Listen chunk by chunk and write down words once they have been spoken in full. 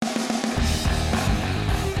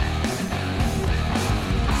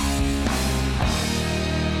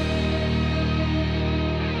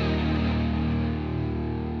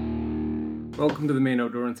Welcome to the Maine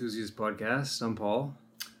Outdoor Enthusiast podcast. I'm Paul.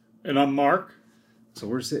 And I'm Mark. So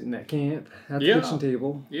we're sitting at camp at the kitchen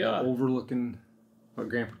table, overlooking what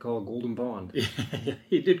Grandpa called Golden Pond. Yeah,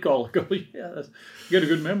 he did call it Golden. Yeah, you got a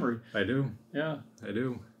good memory. I do. Yeah. I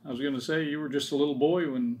do. I was going to say, you were just a little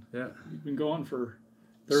boy when you've been going for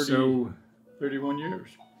 31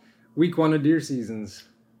 years. Week one of deer season's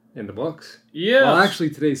in the books. Yeah. Well,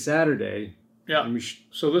 actually, today's Saturday. Yeah.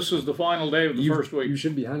 So this is the final day of the first week. You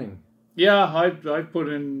should be hunting. Yeah, I put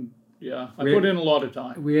in. Yeah, I put in a lot of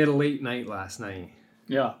time. We had a late night last night.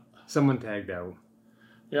 Yeah. Someone tagged out.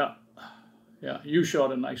 Yeah. Yeah. You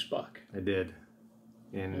shot a nice buck. I did,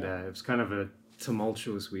 and it was kind of a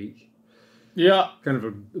tumultuous week. Yeah. Kind of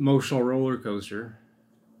an emotional roller coaster,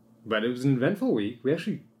 but it was an eventful week. We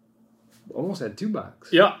actually almost had 2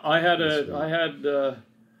 bucks. Yeah, I had a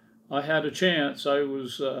chance.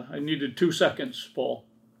 I needed 2 seconds, Paul.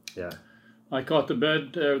 Yeah. I caught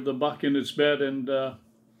the buck in its bed, and I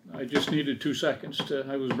just needed 2 seconds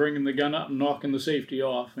I was bringing the gun up and knocking the safety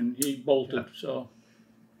off, and he bolted. Yeah. So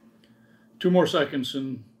 2 more seconds,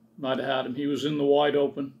 and I'd have had him. He was in the wide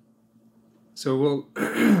open. So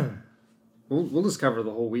we'll just cover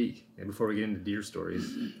the whole week before we get into deer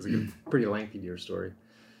stories. It's like a pretty lengthy deer story.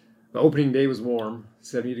 The opening day was warm,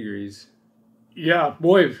 70 degrees. Yeah,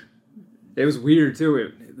 boy. It was weird too.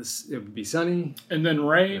 It would be sunny and then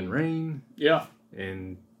rain. And rain. Yeah.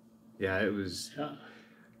 And it was. Yeah.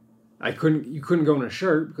 You couldn't go in a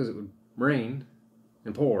shirt because it would rain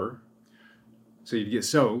and pour, so you'd get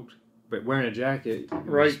soaked. But wearing a jacket, it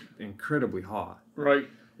was incredibly hot. Right.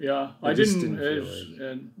 Yeah. I didn't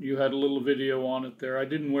and you had a little video on it there. I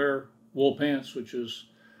didn't wear wool pants, which is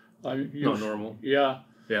not normal. Yeah.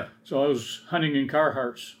 Yeah. So I was hunting in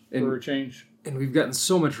Carhartts for a change. And we've gotten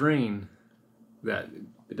so much rain that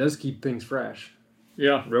it does keep things fresh.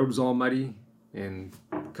 Yeah. Road's all muddy and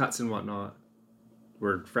cuts and whatnot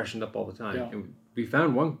were freshened up all the time. Yeah. And we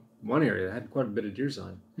found one area that had quite a bit of deer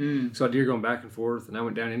sign. Saw deer going back and forth, and I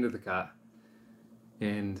went down into the cut.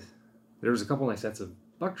 And there was a couple nice sets of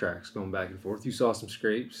buck tracks going back and forth. You saw some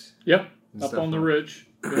scrapes. Yep. Up on the ridge.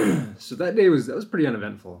 So that day was pretty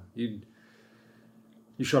uneventful. You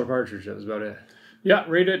shot a partridge, that was about it. Yeah,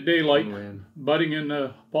 right at daylight, budding in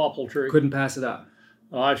the popple tree. Couldn't pass it up.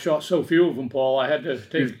 I shot so few of them, Paul. I had to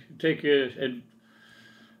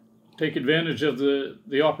take advantage of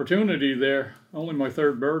the opportunity there. Only my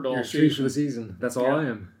 3rd bird all season. 3 for the season. That's all I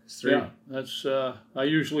am. It's 3. Yeah, that's I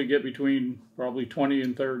usually get between probably 20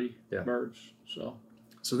 and 30 birds. So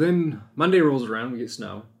then Monday rolls around, we get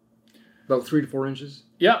snow, about 3 to 4 inches.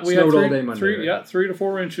 Yeah, we snowed had all day Monday. 3 to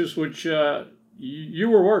 4 inches, which. You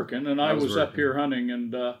were working, and I was up here hunting,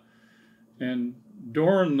 and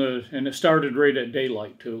during and it started right at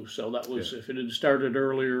daylight too. So that was if it had started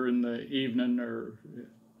earlier in the evening or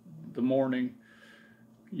the morning,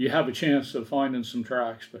 you have a chance of finding some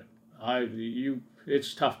tracks. But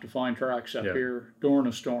it's tough to find tracks up here during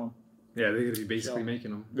a storm. Yeah, they got to be basically making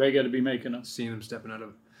them. They got to be making them. Seeing them stepping out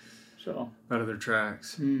of their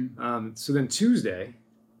tracks. So then Tuesday,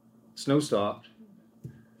 snow stopped.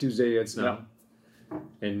 Tuesday you had snow. Yeah.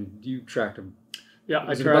 And you tracked them. Yeah,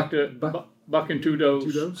 I tracked a buck and 2 does.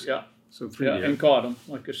 2 does? Yeah. So 3. Yeah, and caught them.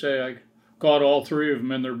 Like I say, I caught all 3 of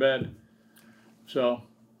them in their bed. So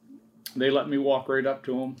they let me walk right up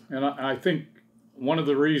to them. And I think one of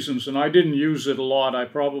the reasons, and I didn't use it a lot, I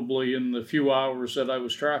probably, in the few hours that I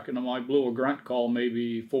was tracking them, I blew a grunt call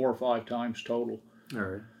maybe 4 or 5 times total. All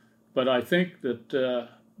right. But I think that the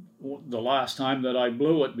last time that I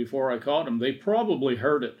blew it before I caught them, they probably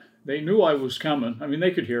heard it. They knew I was coming. I mean,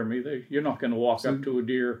 they could hear me. You're not going to walk up to a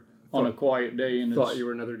deer on a quiet day and thought you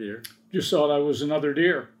were another deer. Just thought I was another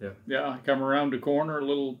deer. Yeah. Yeah. I come around the corner, a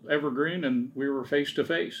little evergreen, and we were face to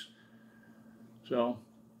face. So,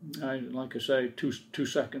 like I say, 2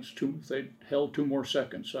 seconds. If they held 2 more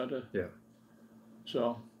seconds, I'd have. Yeah.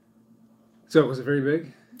 So was it very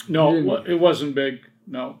big? No, it wasn't big.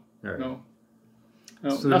 No. Right. No.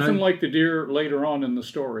 So nothing like the deer later on in the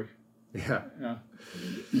story. Yeah. Yeah.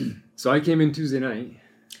 So I came in Tuesday night.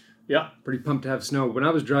 Yeah. Pretty pumped to have snow. When I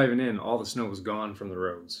was driving in, all the snow was gone from the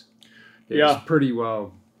roads. It was pretty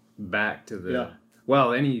well back to the... Yeah.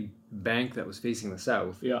 Well, any bank that was facing the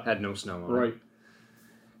south had no snow on it. Right.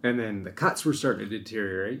 And then the cuts were starting to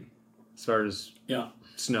deteriorate as far as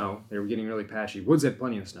snow. They were getting really patchy. Woods had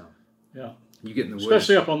plenty of snow. Yeah. You get in the woods...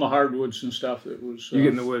 Especially up on the hardwoods and stuff. It was... you get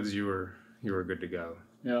in the woods, you were good to go.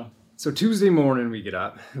 Yeah. So Tuesday morning we get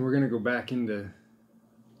up, and we're going to go back into...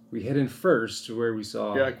 We head in first to where we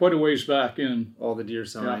saw... Yeah, quite a ways back in. All the deer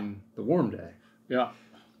sign the warm day. Yeah.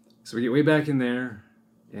 So we get way back in there,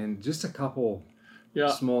 and just a couple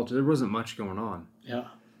small... There wasn't much going on. Yeah.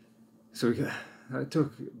 So it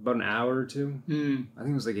took about an hour or two. I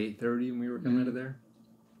think it was like 8:30 when we were coming out of there.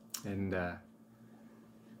 And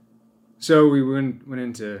so we went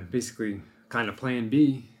into basically kind of plan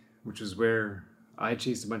B, which is where I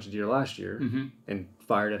chased a bunch of deer last year and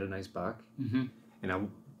fired at a nice buck. And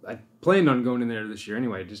I planned on going in there this year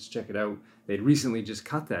anyway, just to check it out. They'd recently just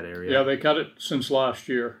cut that area. Yeah, they cut it since last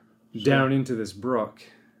year. Down into this brook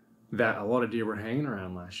that a lot of deer were hanging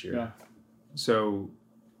around last year. Yeah. So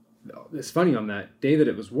it's funny, on that day that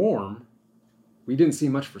it was warm, we didn't see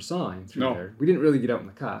much for sign through there. We didn't really get out in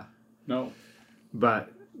the cut. No.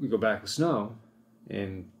 But we go back with snow,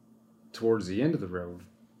 and towards the end of the road,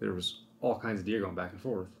 there was all kinds of deer going back and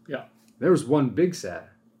forth. Yeah. There was one big set.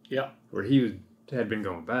 Yeah. Where he had been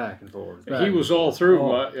going back and forth. He was all through.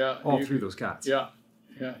 All through those cuts. Yeah.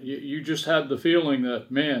 Yeah. You just had the feeling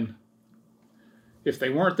that, man, if they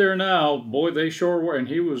weren't there now, boy, they sure were. And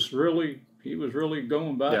he was really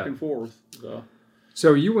going back and forth.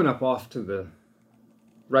 So you went up off to the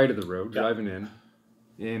right of the road, driving in,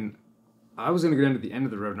 and I was going to go down to the end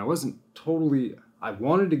of the road, and I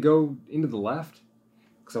wanted to go into the left,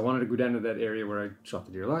 because I wanted to go down to that area where I shot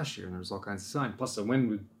the deer last year, and there was all kinds of sign, plus the wind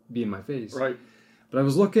would be in my face. Right. But I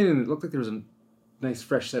was looking, and it looked like there was a nice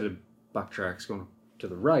fresh set of buck tracks going to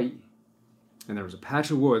the right, and there was a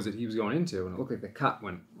patch of woods that he was going into, and it looked like the cut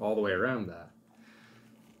went all the way around that.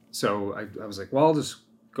 So I was like, well, I'll just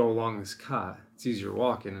go along this cut. It's easier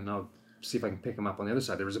walking, and I'll see if I can pick him up on the other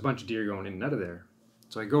side. There was a bunch of deer going in and out of there.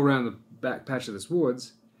 So I go around the back patch of this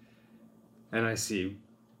woods, and I see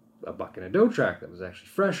a buck in a doe track that was actually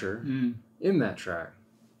fresher in that track.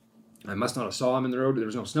 I must not have saw him in the road. There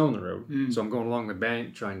was no snow in the road. So I'm going along the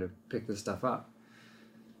bank trying to pick this stuff up.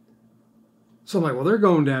 So I'm like, well, they're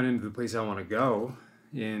going down into the place I want to go,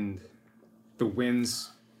 and the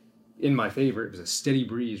wind's in my favor. It was a steady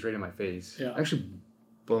breeze right in my face. Yeah. Actually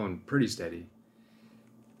blowing pretty steady.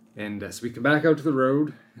 And so we come back out to the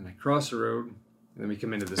road, and I cross the road, and then we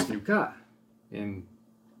come into this new cut. And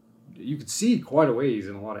you could see quite a ways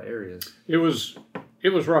in a lot of areas. It was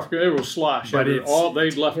rough. It was slosh. But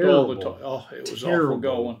they'd left all the time. Oh, it was awful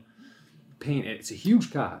going. Pain. It's a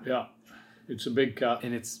huge cut. Yeah, it's a big cut,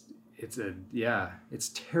 and it's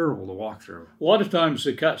terrible to walk through. A lot of times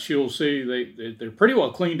the cuts you'll see they're pretty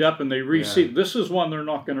well cleaned up and they reseed. Yeah. This is one they're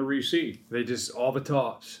not going to reseed. They just all the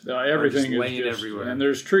tops. Everything is laying just everywhere. And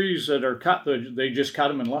there's trees that are cut. They just cut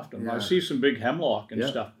them and left them. Yeah. I see some big hemlock and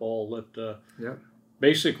stuff, Paul. That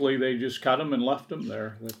basically they just cut them and left them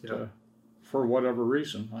there. For whatever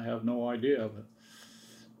reason, I have no idea. But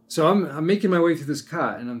so I'm making my way through this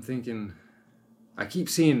cut, and I'm thinking, I keep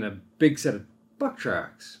seeing a big set of buck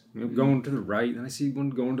tracks, going to the right, and I see one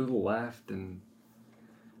going to the left, and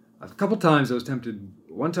a couple times I was tempted.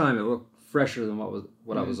 One time it looked fresher than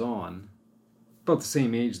what I was on, about the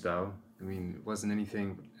same age though. I mean, it wasn't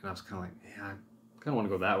anything, and I was kind of like, yeah, I kind of want to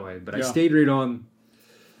go that way, but I stayed right on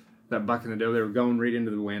that buck and the doe. They were going right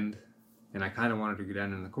into the wind, and I kind of wanted to go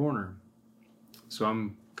down in the corner. So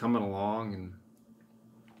I'm coming along, and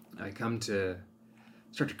I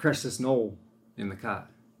start to crest this knoll in the cut,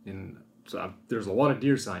 and so there's a lot of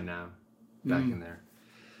deer sign now back in there.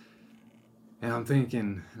 And I'm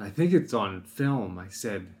thinking, and I think it's on film, I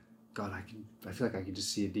said, God, I feel like I could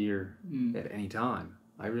just see a deer at any time.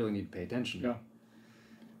 I really need to pay attention. Yeah.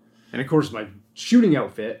 And of course, my shooting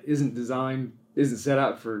outfit isn't set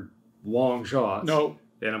up for long shots. No.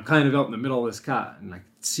 And I'm kind of out in the middle of this cut, and I could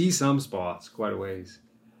see some spots quite a ways.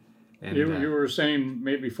 And you were saying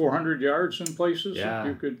maybe 400 yards in places? Yeah.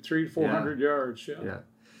 You could 300 to 400 yards, Yeah.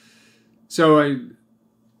 So I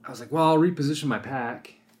was like, well, I'll reposition my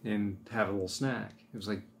pack and have a little snack. It was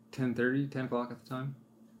like 10 o'clock at the time.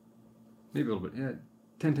 Maybe a little bit,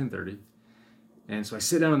 10:30. And so I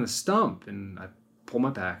sit down on the stump, and I pull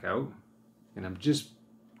my pack out, and I'm just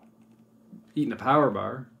eating a power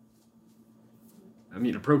bar. I'm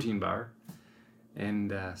eating a protein bar,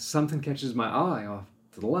 and something catches my eye off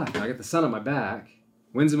to the left. And I get the sun on my back,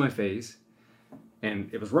 wind's in my face, and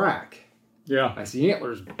it was rack. Yeah. I see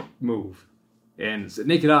antlers move, and it's a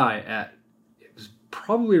naked eye it was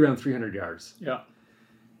probably around 300 yards. Yeah.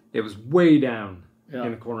 It was way down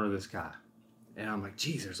in the corner of this cut. And I'm like,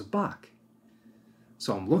 geez, there's a buck.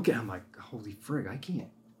 So I'm looking, I'm like, holy frig, I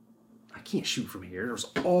can't shoot from here. There's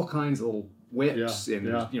all kinds of little whips, and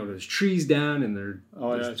there's trees down, and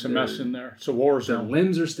it's a mess in there. It's a war zone. Their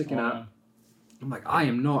limbs are sticking up. Yeah. I'm like, I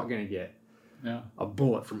am not going to get Yeah. a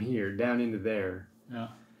bullet from here down into there. Yeah.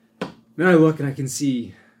 Then I look and I can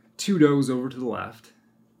see two does over to the left.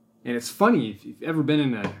 And it's funny, if you've ever been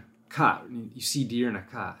in a cut, and you see deer in a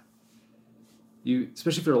cut,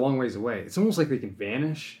 especially if they're a long ways away, it's almost like they can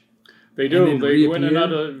vanish. They do. They go in and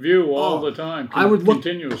out of view all the time.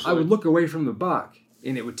 Continuously. I would look away from the buck,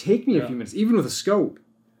 and it would take me a few minutes, even with a scope.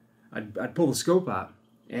 I'd pull the scope out,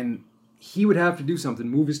 and he would have to do something,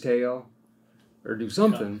 move his tail, or do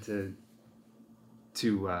something to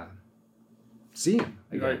see him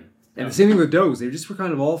again. Right. And the same thing with does. They just were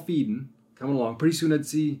kind of all feeding, coming along. Pretty soon I'd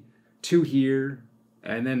see 2 here,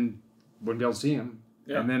 and then wouldn't be able to see him.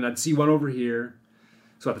 Yeah. And then I'd see 1 over here.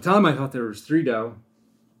 So at the time I thought there was 3 doe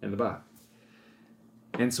and the buck.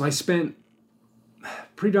 And so I spent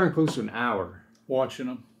pretty darn close to an hour watching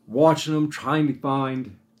them, trying to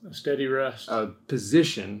find a steady rest, a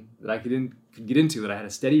position that I could get into, that I had a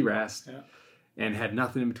steady rest, and had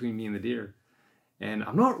nothing in between me and the deer. And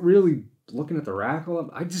I'm not really looking at the rack a lot.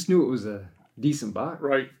 I just knew it was a decent buck,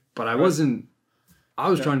 right? But I wasn't. I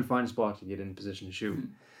was trying to find a spot to get in position to shoot.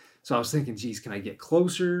 So I was thinking, geez, can I get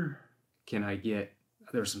closer? Can I get?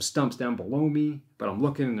 There were some stumps down below me, but I'm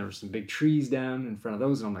looking, and there were some big trees down in front of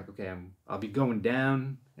those, and I'm like, okay, I'll be going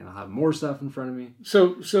down, and I'll have more stuff in front of me.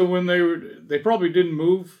 So when they probably didn't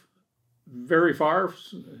move very far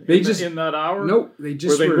in that hour? Nope, they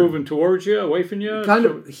just were moving towards you, away from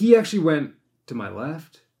you? He actually went to my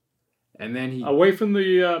left, and then he... Away from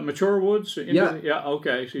the mature woods? Yeah,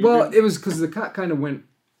 okay. So it was because the cut kind of went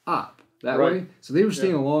up that way, so they were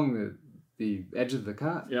staying along the edge of the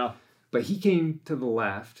cut. Yeah. But he came to the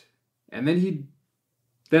left, and then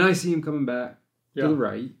I see him coming back to the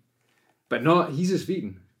right, but he's just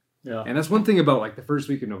feeding. Yeah. And that's one thing about like the first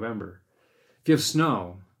week of November. If you have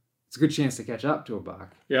snow, it's a good chance to catch up to a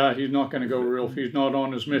buck. Yeah, he's not going to go he's not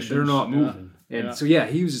on his mission. They're not moving. And so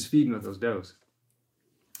he was just feeding with those does.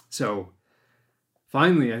 So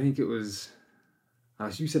finally, I think it was,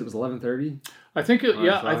 you said it was 11:30? I think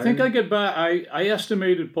I get back. I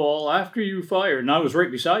estimated, Paul, after you fired, and I was right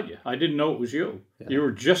beside you. I didn't know it was you. Yeah. You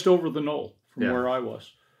were just over the knoll from where I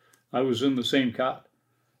was. I was in the same cut.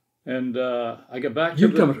 And I got back to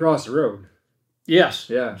You'd come across the road. Yes.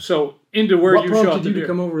 Yeah. So into where you shot the deer. What prompted you to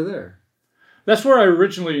come over there? That's where I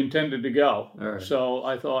originally intended to go. All right. So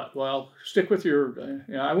I thought, well, stick with your...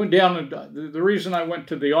 I went down, and the reason I went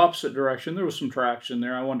to the opposite direction, there was some traction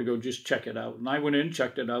there. I wanted to go just check it out. And I went in,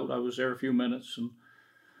 checked it out. I was there a few minutes, and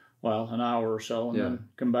an hour or so, and then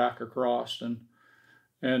come back across. And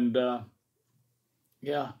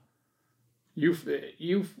you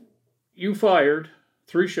fired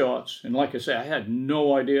 3 shots. And like I say, I had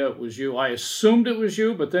no idea it was you. I assumed it was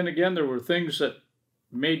you, but then again, there were things that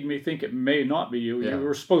made me think it may not be you. Yeah. You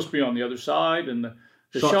were supposed to be on the other side, and the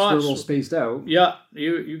shots were a little spaced out. Yeah,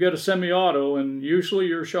 you get a semi-auto, and usually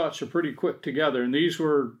your shots are pretty quick together, and these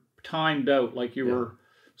were timed out like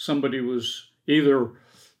somebody was either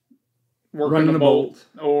working running a bolt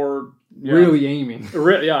or really aiming.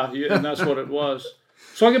 And that's what it was.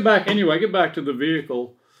 So I get back to the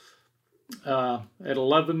vehicle at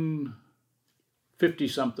 11:50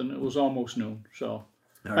 something. It was almost noon, so.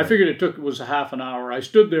 Right. I figured it was a half an hour. I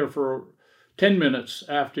stood there for 10 minutes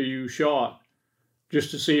after you shot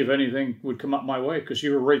just to see if anything would come up my way, because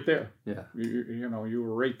you were right there. Yeah. You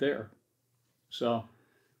were right there. So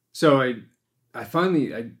I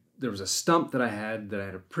finally, there was a stump that I had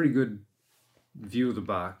a pretty good view of the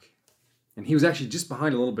buck, and he was actually just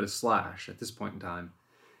behind a little bit of slash at this point in time.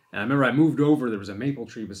 And I remember I moved over, there was a maple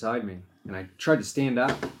tree beside me, and I tried to stand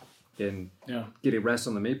up and get a rest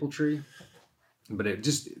on the maple tree. But it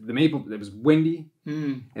was windy,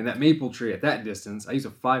 and that maple tree at that distance, I used a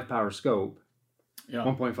 5-power scope,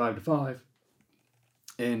 1.5 to 5,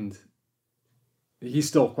 and he's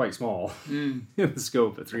still quite small in the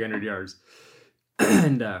scope at 300 yards.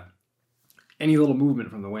 And any little movement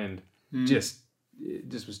from the wind just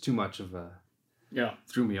was too much of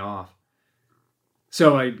threw me off.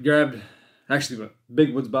 So I grabbed, actually,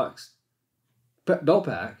 Big Woods Bucks dull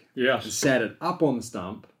pack, and set it up on the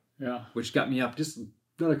stump. Yeah, which got me up just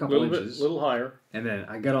another couple inches. A little higher. And then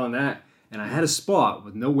I got on that, and I had a spot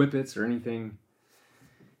with no whippets or anything.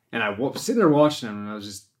 And I was sitting there watching him, and I was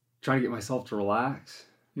just trying to get myself to relax,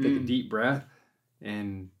 take a deep breath,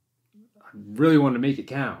 and I really wanted to make it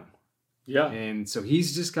count. Yeah. And so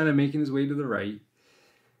he's just kind of making his way to the right.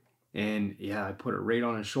 And I put it right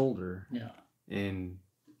on his shoulder. Yeah. And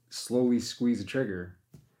slowly squeeze the trigger.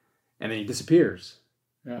 And then he disappears.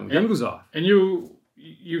 Yeah. When the gun goes off. And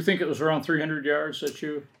you think it was around 300 yards that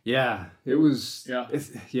you... Yeah, it was...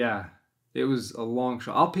 Yeah. It was a long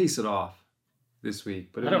shot. I'll pace it off this week.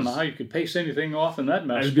 But I don't know how you could pace anything off in that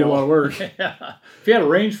mess. It'd be a lot of work. Yeah. If you had a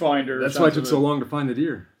rangefinder... That's why it took so long to find the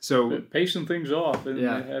deer. So pacing things off. And,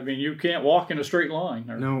 I mean, you can't walk in a straight line.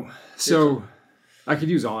 No. So I could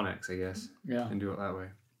use Onyx, I guess. Yeah. And do it that way.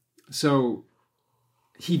 So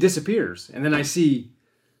he disappears. And then I see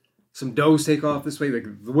some does take off this way.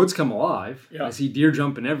 Like the woods come alive. Yeah. I see deer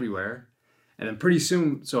jumping everywhere. And then pretty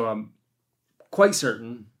soon, so I'm quite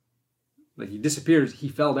certain, like he disappears, he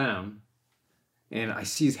fell down. And I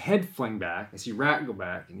see his head fling back. I see Rat go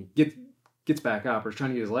back, and he gets back up, or he's trying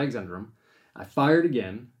to get his legs under him. I fired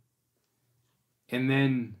again. And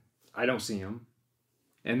then I don't see him.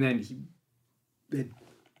 And then it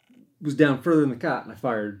was down further in the cut, and I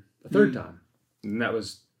fired a third time. And that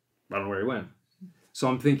was, I don't know where he went. So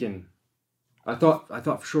I'm thinking, I thought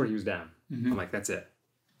for sure he was down. I'm like, that's it.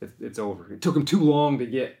 It's over. It took him too long to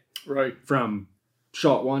get from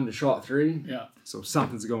shot 1 to shot 3. Yeah. So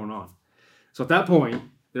something's going on. So at that point,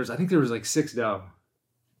 I think there was like 6 doe.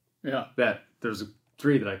 Yeah. That there's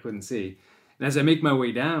 3 that I couldn't see. And as I make my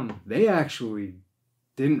way down, they actually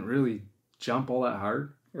didn't really jump all that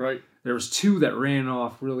hard. Right. There was 2 that ran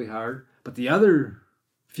off really hard, but the other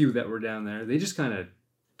few that were down there, they just kind of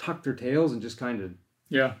tucked their tails and just kind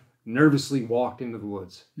of nervously walked into the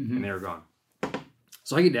woods, and they were gone.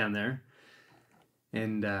 So I get down there,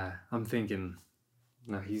 and I'm thinking,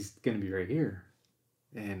 no, he's going to be right here.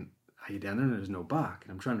 And I get down there, and there's no buck.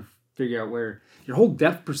 And I'm trying to figure out where your whole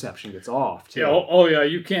depth perception gets off, too. Yeah. Oh, yeah.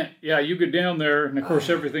 You can't. Yeah, you get down there, and of course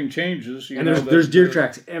everything changes. And there's deer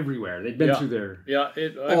tracks everywhere. They've been through there. Yeah,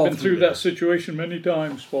 I've been through that situation many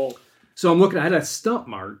times, Paul. So I'm looking. I had a stump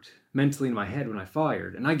marked mentally in my head when I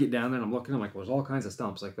fired, and I get down there and I'm looking. I'm like, well, there's all kinds of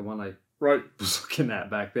stumps, like the one I was looking at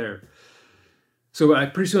back there. So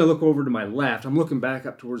pretty soon I look over to my left. I'm looking back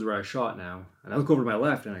up towards where I shot now, and I look over to my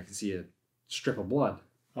left and I can see a strip of blood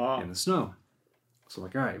in the snow. So I'm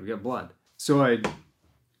like, all right, we got blood. So I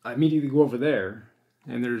immediately go over there,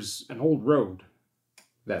 and there's an old road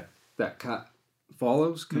that cut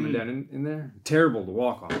follows coming down in there. Terrible to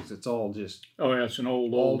walk on because it's all just it's an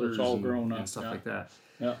old, it's all grown up and stuff like that.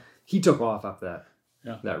 Yeah, he took off up that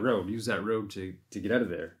road, used that road to get out of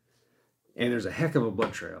there, and there's a heck of a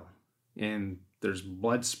blood trail, and there's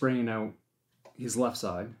blood spraying out his left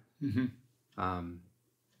side.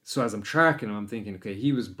 So as I'm tracking him, I'm thinking, okay,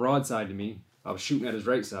 he was broadside to me. I was shooting at his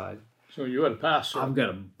right side. So you had a pass. I've got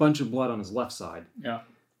a bunch of blood on his left side. Yeah.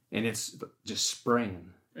 And it's just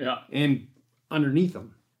spraying. Yeah. And underneath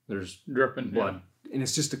him, there's dripping blood. Yeah. And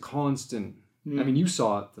it's just a constant. I mean, you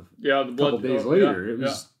saw it the blood, couple days later.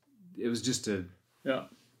 It was just a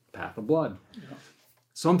path of blood. Yeah.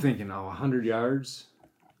 So I'm thinking, 100 yards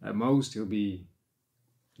at most, he'll be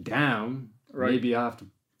down. Right. Maybe I have to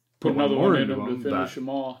put another one in into him to finish him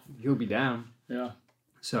off. He'll be down. Yeah.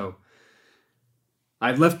 So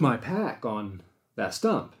I left my pack on that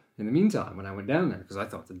stump in the meantime when I went down there because I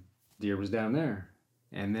thought the deer was down there.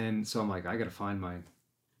 And then, so I'm like, I got to find my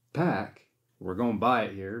pack. We're going by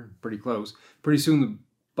it here, pretty close. Pretty soon the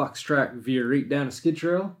buck's track veer right down a skid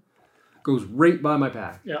trail, goes right by my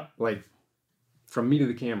pack. Yeah. Like from me to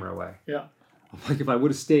the camera away. Yeah. I'm like, if I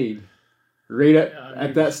would have stayed right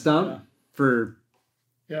at that stump for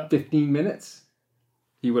 15 minutes,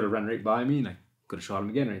 he would have run right by me and I could have shot him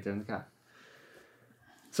again right there in the cut.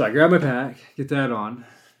 So I grab my pack, get that on,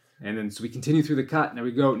 and then so we continue through the cut. Now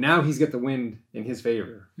we go. Now he's got the wind in his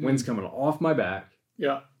favor. Wind's coming off my back.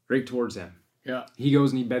 Yeah. Right towards him. Yeah. He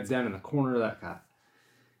goes and he beds down in the corner of that cut.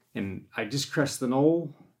 And I just crest the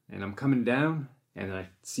knoll, and I'm coming down, and then I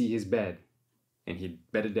see his bed. And he'd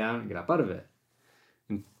bedded down and get up out of it.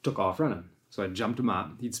 And took off running. So I jumped him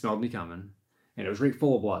up. He'd smelled me coming. And it was right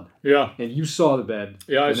full of blood. Yeah. And you saw the bed.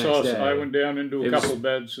 Yeah, I saw. I went down into a couple of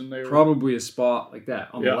beds, and they were probably a spot like that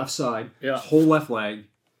on the left side. Yeah. Whole left leg.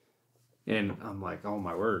 And I'm like, oh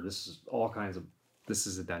my word, this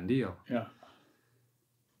is a done deal. Yeah.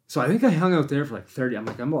 So I think I hung out there for like 30. I'm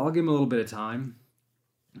like, I'll give him a little bit of time.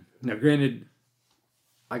 Now, granted,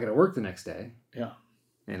 I got to work the next day. Yeah.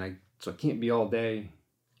 And so I can't be all day.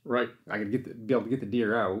 Right. I got to be able to get the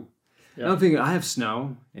deer out. Yeah. And I'm thinking, I have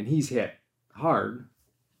snow, and he's hit hard.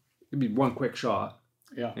 It'd be one quick shot.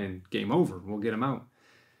 Yeah. And game over. We'll get him out.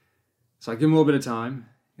 So I give him a little bit of time,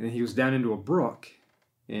 and then he was down into a brook,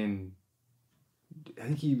 and I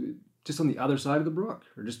think he just on the other side of the brook,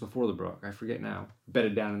 or just before the brook, I forget now.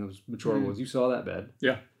 Bedded down in those mature woods. You saw that bed.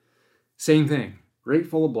 Yeah. Same thing. Right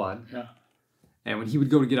full of blood. Yeah. And when he would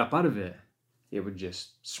go to get up out of it, it would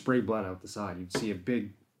just spray blood out the side. You'd see a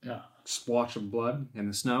big splotch of blood in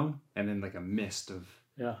the snow, and then like a mist of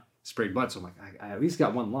sprayed blood. So I'm like, I at least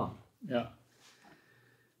got one lung. Yeah.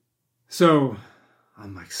 So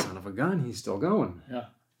I'm like, son of a gun, he's still going. Yeah.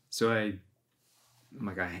 So I'm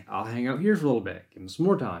like, I'll hang out here for a little bit, give him some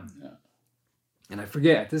more time. Yeah. And I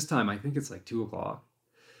forget, at this time, I think it's like 2 o'clock.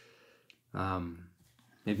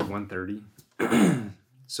 Maybe 1:30.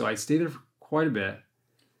 So I stayed there for quite a bit.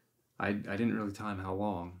 I didn't really time how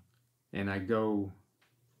long. And I go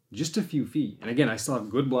just a few feet. And again, I still have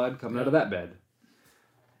good blood coming out of that bed.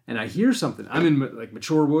 And I hear something. I'm in like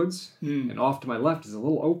mature woods, and off to my left is a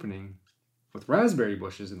little opening with raspberry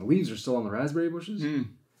bushes, and the leaves are still on the raspberry bushes.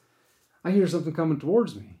 I hear something coming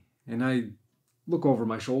towards me, and I look over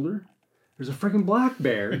my shoulder. There's a freaking black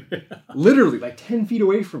bear, literally like 10 feet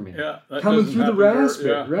away from me, coming through the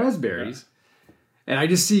raspberries. And I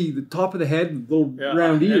just see the top of the head, little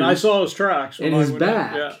round ears. And I saw his tracks. And his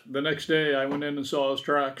back. The next day I went in and saw his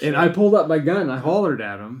tracks. And I pulled up my gun, I hollered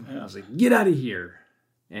at him. I was like, get out of here.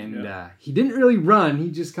 And he didn't really run. He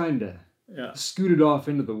just kind of scooted off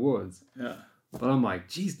into the woods. Yeah. But I'm like,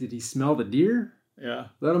 geez, did he smell the deer? Yeah.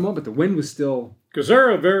 Let him up, but the wind was still... Because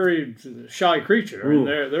they're a very shy creature. I mean,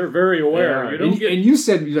 they're very aware. Yeah. And you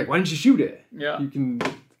said, you're like, why didn't you shoot it? Yeah. You can...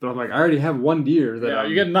 But I'm like, I already have one deer. That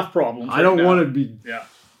you get enough problems. I don't want to be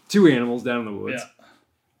two animals down in the woods. Yeah.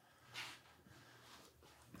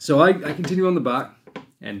 So I continue on the buck,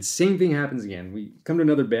 and same thing happens again. We come to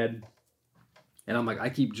another bed, and I'm like, I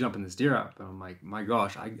keep jumping this deer up. And I'm like, my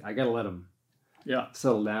gosh, I got to let him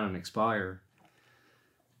settle down and expire.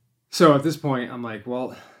 So at this point, I'm like,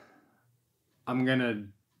 well,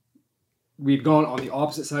 we'd gone on the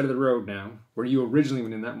opposite side of the road now, where you originally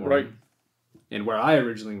went in that morning. Right. And where I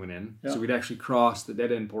originally went in. Yeah. So we'd actually crossed the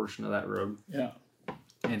dead end portion of that road. Yeah.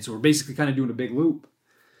 And so we're basically kind of doing a big loop.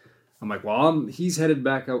 I'm like, well, he's headed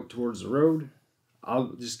back out towards the road.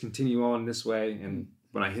 I'll just continue on this way. And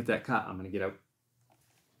when I hit that cut, I'm going to get out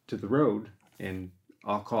to the road. And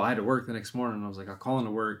I'll call. I had to work the next morning. And I was like, I'll call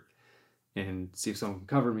into work and see if someone can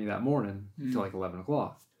cover me that morning until like 11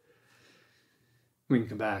 o'clock. We can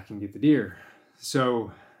come back and get the deer.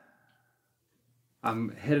 So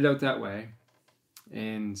I'm headed out that way.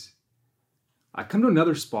 And I come to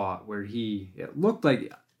another spot where it looked like,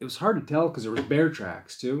 it was hard to tell because there was bear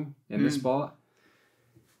tracks too in this spot.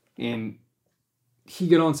 And he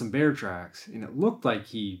got on some bear tracks and it looked like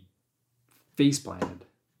he face planted,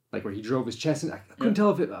 like where he drove his chest in. I couldn't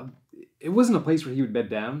tell if it wasn't a place where he would bed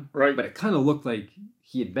down. Right. But it kind of looked like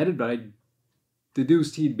he had bedded, but I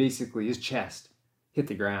deduced his chest hit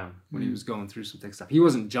the ground when he was going through some thick stuff. He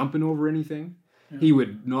wasn't jumping over anything. Yeah. He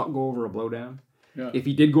would not go over a blowdown. Yeah. If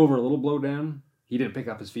he did go over a little blowdown, he didn't pick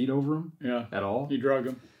up his feet over him at all. He drug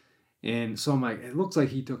him. And so I'm like, it looks like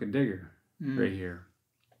he took a digger right here.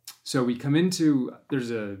 So we come into,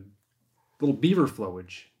 there's a little beaver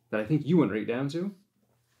flowage that I think you went right down to.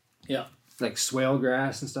 Yeah. Like swale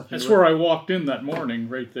grass and stuff. That's where I walked in that morning,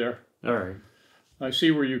 right there. All right. I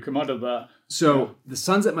see where you come out of that. So the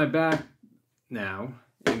sun's at my back now,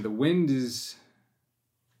 and the wind is,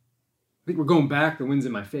 I think we're going back, the wind's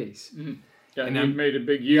in my face. Mm-hmm. Yeah, and you made a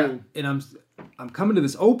big U. Yeah, and I'm coming to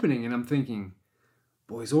this opening, and I'm thinking,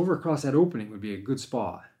 boys, over across that opening would be a good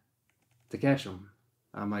spot to catch them.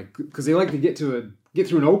 I'm like, because they like to get through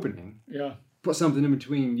an opening. Yeah. Put something in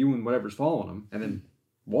between you and whatever's following them, and then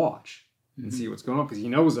watch and see what's going on, because he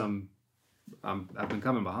knows I've been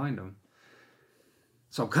coming behind him.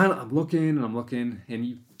 So I'm looking, and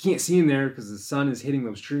you can't see him there because the sun is hitting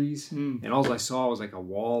those trees, and all I saw was like a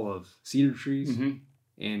wall of cedar trees.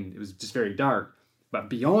 And it was just very dark. But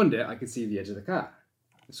beyond it, I could see the edge of the cut.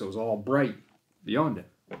 So it was all bright beyond it.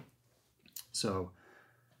 So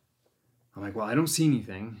I'm like, well, I don't see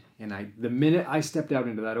anything. And the minute I stepped out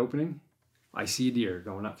into that opening, I see a deer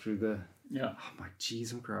going up through the... Yeah. I'm like,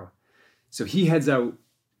 geez, I'm crow. So he heads out.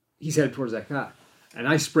 He's headed towards that cut. And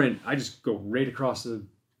I sprint. I just go right across the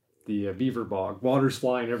beaver bog. Water's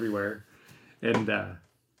flying everywhere. And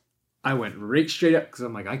I went right straight up because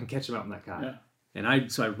I'm like, I can catch him out in that cut. Yeah.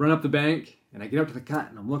 And so I run up the bank, and I get up to the cut,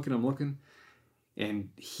 and I'm looking. And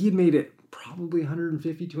he had made it probably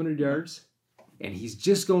 150, 200 yards. And he's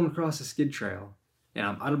just going across the skid trail. And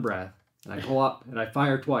I'm out of breath. And I pull up, and I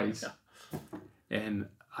fire twice. Yeah. And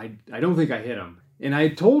I don't think I hit him. And I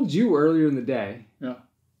told you earlier in the day,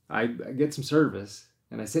 I get some service.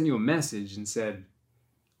 And I sent you a message and said,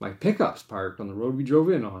 my pickup's parked on the road we drove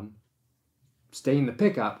in on. Stay in the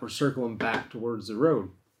pickup or circle him back towards the road.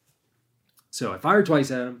 So I fire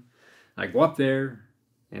twice at him. I go up there,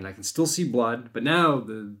 and I can still see blood. But now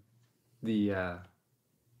the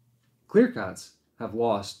clear cuts have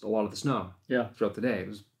lost a lot of the snow throughout the day. It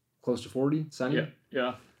was close to 40, sunny.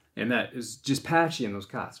 Yeah. And that is just patchy in those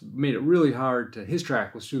cuts. Made it really hard to... His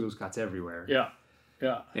track was through those cuts everywhere.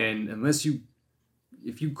 Yeah. And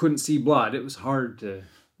if you couldn't see blood, it was hard to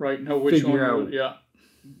know which figure one out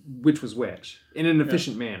which was which in an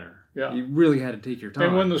efficient manner. Yeah. You really had to take your time.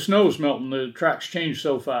 And when the snow's melting, the tracks change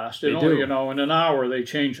so fast. They do. In an hour they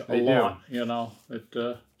change a lot.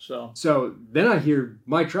 So then I hear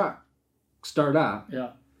my truck start up.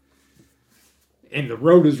 Yeah. And the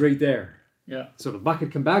road is right there. Yeah. So the buck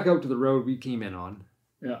had come back out to the road we came in on.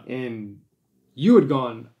 Yeah. And you had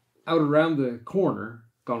gone out around the corner,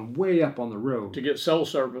 gone way up on the road. To get cell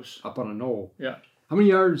service. Up on a knoll. Yeah. How many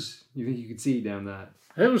yards do you think you could see down that?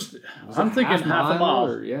 I'm thinking half a mile.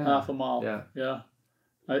 Or, yeah. Half a mile. Yeah. Yeah.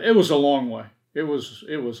 It was a long way. It was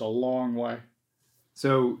a long way.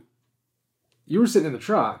 So you were sitting in the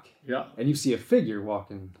truck. Yeah. And you see a figure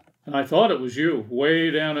walking. And I thought it was you,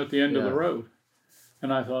 way down at the end of the road.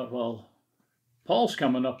 And I thought, well, Paul's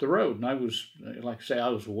coming up the road. And I was, like I say, I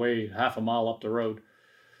was way half a mile up the road.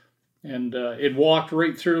 And it walked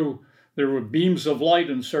right through. There were beams of light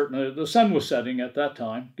in certain, the sun was setting at that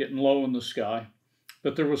time, getting low in the sky.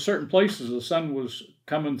 But there were certain places the sun was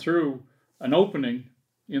coming through an opening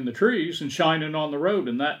in the trees and shining on the road.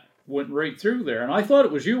 And that went right through there. And I thought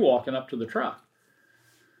it was you walking up to the truck.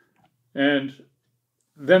 And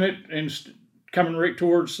then coming right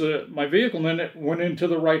towards my vehicle, and then it went into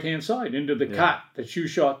the right-hand side, into the cut that you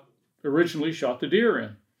originally shot the deer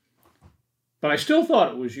in. But I still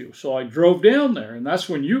thought it was you, so I drove down there, and that's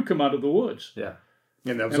when you come out of the woods. Yeah.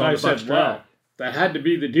 And that was and on I the buck's said, track. wow, that had to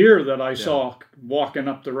be the deer that I saw walking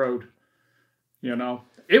up the road. You know,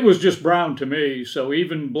 it was just brown to me, so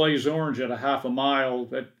even blaze orange at a half a mile,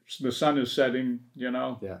 that the sun is setting, you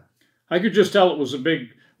know. Yeah. I could just tell it was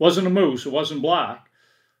wasn't a moose, it wasn't black.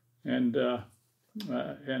 And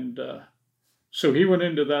so he went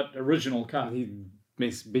into that original cut. He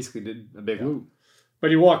basically did a big loop. But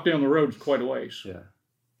he walked down the road quite a ways. Yeah.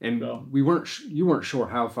 And so, you weren't sure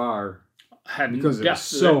how far. Because it was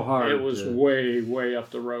so hard. It was way, way up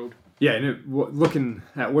the road. Yeah, and looking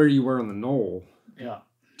at where you were on the knoll. Yeah.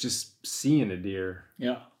 Just seeing a deer.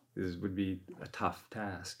 Yeah. Would be a tough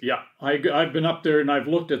task. Yeah. I've been up there and I've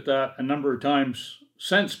looked at that a number of times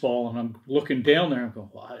since, Paul, and I'm looking down there and going,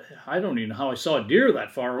 well, I don't even know how I saw a deer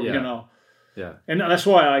that far, you know. Yeah. And that's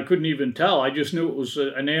why I couldn't even tell. I just knew it was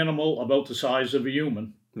an animal about the size of a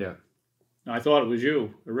human. Yeah. I thought it was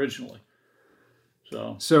you originally.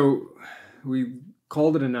 So we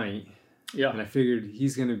called it a night. Yeah. And I figured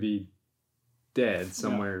he's going to be dead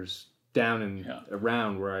somewhere's down and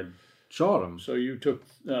around where I shot him. So you took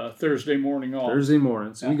Thursday morning off. Thursday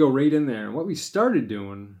morning. So we go right in there. And what we started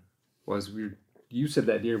doing was you said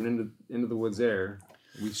that deer went into the woods there.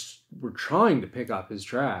 We were trying to pick up his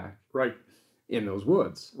track. Right. In those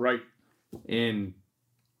woods. Right. And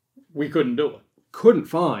we couldn't do it. Couldn't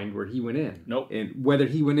find where he went in. Nope. And whether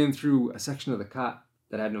he went in through a section of the cut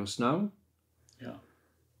that had no snow. Yeah.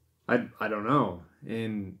 I don't know.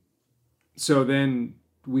 And so then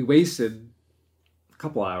we wasted a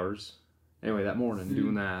couple hours anyway that morning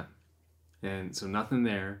doing that. And so nothing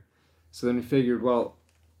there. So then we figured, well,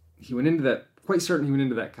 he went into that, quite certain he went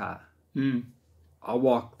into that cut. I'll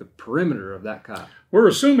walk the perimeter of that cut. We're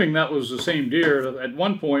assuming that was the same deer. At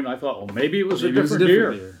one point, I thought, well, maybe it was a different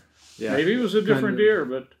deer. Yeah. Maybe it was a different deer,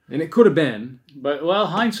 but... And it could have been. But, well,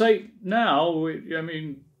 hindsight now,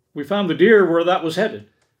 we found the deer where that was headed.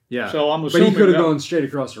 Yeah. So I'm assuming but he could have gone straight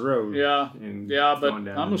across the road. Yeah. Yeah, but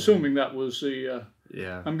I'm assuming that was the...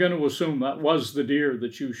 I'm going to assume that was the deer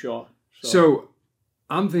that you shot. So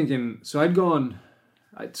I'm thinking... So I'd gone...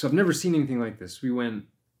 So I've never seen anything like this. We went...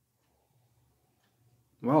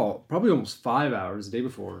 Well, probably almost 5 hours the day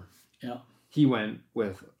before. Yeah. He went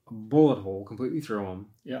with a bullet hole completely through him.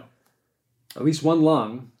 Yeah. At least one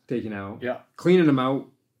lung taken out. Yeah. Cleaning him out,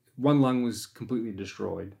 one lung was completely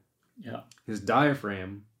destroyed. Yeah. His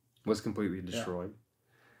diaphragm was completely destroyed.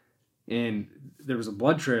 Yeah. And there was a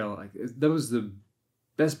blood trail. That was the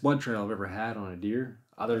best blood trail I've ever had on a deer,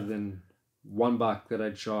 other than one buck that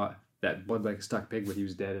I'd shot that bled like a stuck pig, but he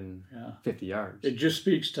was dead in 50 yards. It just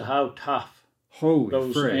speaks to how tough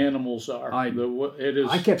those animals are.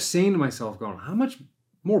 I kept saying to myself, going, how much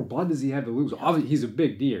more blood does he have to lose? Obviously, he's a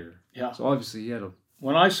big deer. Yeah. So obviously he had a...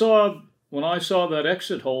 When I saw that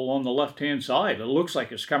exit hole on the left-hand side, it looks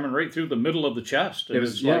like it's coming right through the middle of the chest. And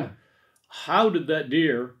it's like, how did that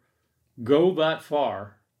deer go that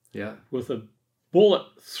far? Yeah. With a bullet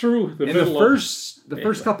through the middle the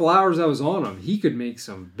first couple hours I was on him, he could make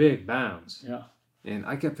some big bounds. Yeah. And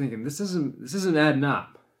I kept thinking, this isn't adding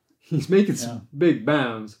up. He's making some big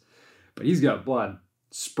bounds, but he's got blood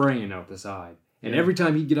spraying out the side. And every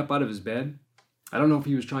time he'd get up out of his bed, I don't know if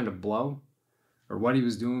he was trying to blow or what he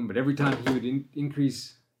was doing, but every time he would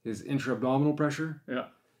increase his intra-abdominal pressure,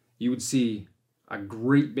 you would see a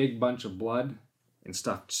great big bunch of blood and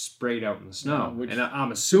stuff sprayed out in the snow. And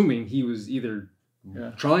I'm assuming he was either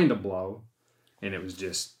trying to blow, and it was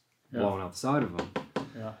just blowing out the side of him.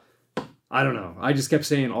 Yeah. I don't know. I just kept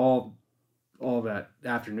saying all that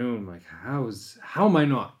afternoon, like, how am I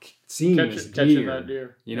not seeing this deer? Catching that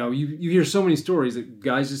deer. You know, you hear so many stories that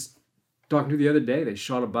guys just talking to the other day, they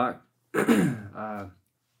shot a buck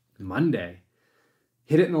Monday,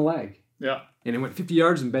 hit it in the leg. Yeah. And it went 50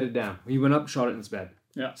 yards and bedded down. He went up, shot it in its bed.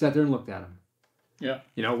 Yeah. Sat there and looked at him. Yeah.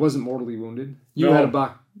 You know, it wasn't mortally wounded. You had a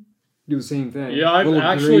buck do the same thing. Yeah, I've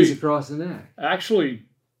actually graze across the neck. Actually,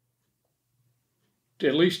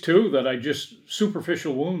 at least two that I just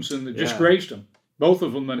superficial wounds and just grazed them. Both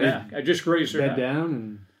of them in the neck. I just grazed their neck. Bed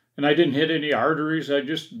down and I didn't hit any arteries. I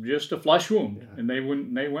just a flesh wound, and they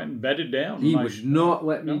went and bedded down. He would not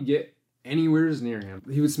let me get anywhere near him.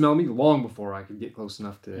 He would smell me long before I could get close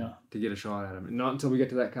enough to get a shot at him. And not until we get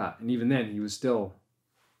to that cut. And even then, he was still.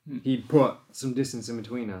 He'd put some distance in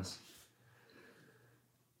between us.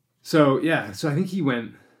 So I think he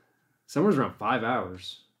went somewhere around 5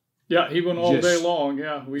 hours. Yeah, he went all day long.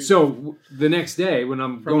 Yeah. So the next day when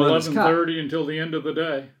I'm from going on this cut, 11:30 until the end of the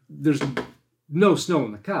day, there's no snow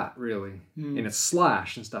in the cut really, and it's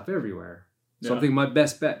slashed and stuff everywhere. So I'm thinking my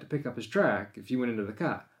best bet to pick up his track if he went into the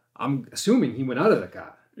cut. I'm assuming he went out of the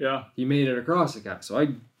cut. Yeah. He made it across the cut.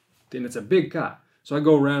 And it's a big cut. So I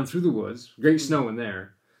go around through the woods, great snow in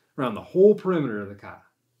there, around the whole perimeter of the cut.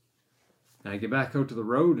 And I get back out to the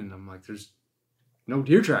road and I'm like, there's no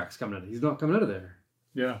deer tracks coming out. He's not coming out of there.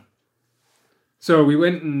 Yeah. So we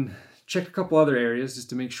went and checked a couple other areas just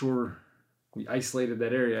to make sure we isolated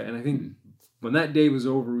that area. And I think when that day was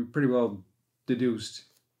over, we pretty well deduced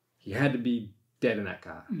he had to be dead in that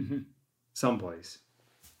cut. Someplace.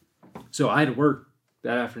 So I had to work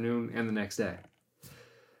that afternoon and the next day.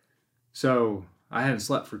 So I hadn't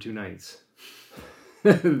slept for 2 nights.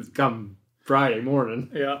 Come Friday morning.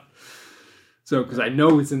 Yeah. So, because I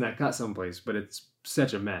know it's in that cut someplace, but it's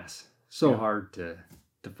such a mess. So hard to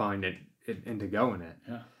find it and to go in it.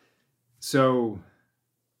 Yeah. So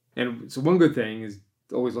one good thing is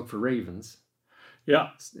always look for ravens.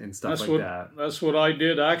 Yeah. And stuff that. That's what I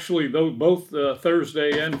did. Actually, both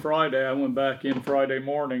Thursday and Friday, I went back in Friday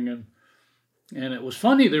morning, and it was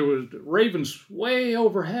funny. There was ravens way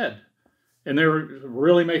overhead, and they were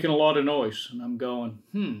really making a lot of noise. And I'm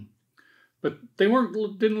going, But they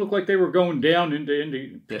didn't look like they were going down into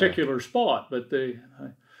any particular spot. But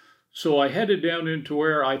so I headed down into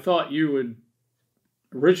where I thought you had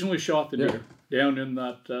originally shot the deer, down in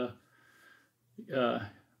that,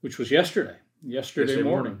 which was yesterday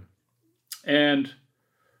morning. And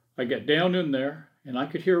I got down in there, and I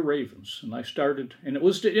could hear ravens. And I started, and it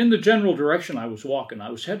was in the general direction I was walking. I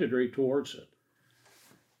was headed right towards it.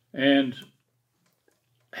 And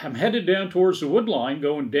I'm headed down towards the wood line,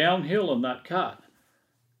 going downhill in that cut.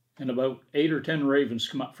 And about 8 or 10 ravens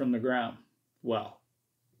come up from the ground. Well,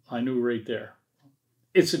 I knew right there.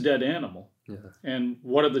 It's a dead animal. Yeah. And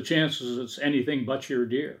what are the chances it's anything but your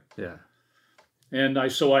deer? Yeah. And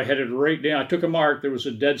so I headed right down. I took a mark. There was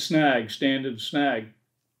a dead standing snag.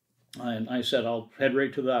 And I said, I'll head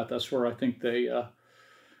right to that. That's where I think they...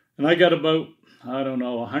 and I got about,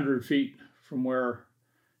 100 feet from where...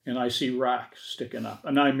 And I see rack sticking up.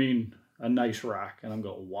 And I mean a nice rack. And I'm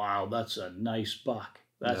going, wow, that's a nice buck.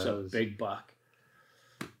 That's a big buck.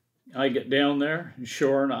 I get down there, and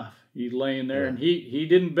sure enough, he's laying there. And he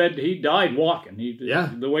didn't bed. He died walking.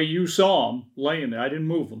 The way you saw him laying there, I didn't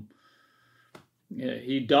move him. Yeah,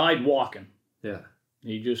 he died walking. Yeah.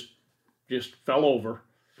 He just fell over.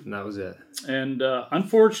 And that was it. And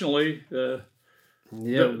unfortunately, the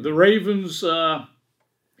ravens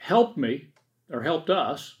helped me. Or helped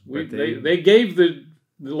us. They gave the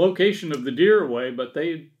location of the deer away, but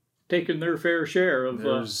they'd taken their fair share of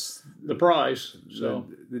the prize. So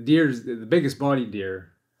the deer's the biggest body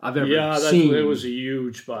deer I've ever seen. It was a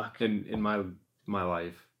huge buck in my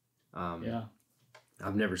life.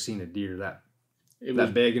 I've never seen a deer that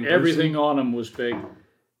big. In everything on him was big,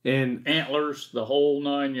 and antlers, the whole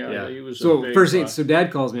 9 yards. Yeah. He was so a big first buck. thing. So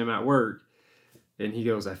Dad calls me. I'm at work, and he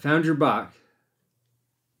goes, "I found your buck.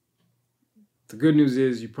 The good news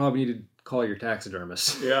is you probably need to call your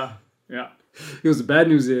taxidermist." Yeah. He goes, the bad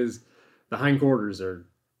news is the hindquarters are...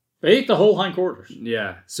 They ate the whole hindquarters.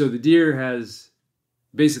 Yeah. So the deer has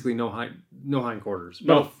basically no hindquarters.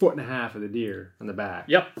 About 1.5 feet of the deer on the back.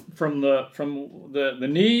 Yep. From the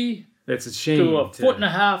knee it's a shame to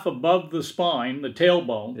 1.5 feet above the spine, the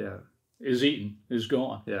tailbone is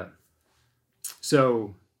gone. Yeah.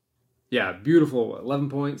 So, beautiful. 11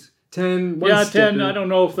 points. 10. 10. I don't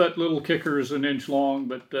know if that little kicker is an inch long,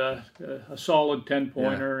 but a solid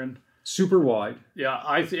 10-pointer and super wide. Yeah,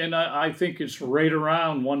 I think it's right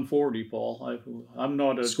around 140, Paul. I'm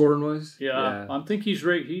not a scoring wise. Yeah, I think he's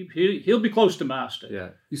right. He'll be close to mastic.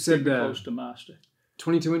 Yeah, you said close to mastic.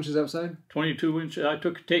 22 inches outside? 22 inches. I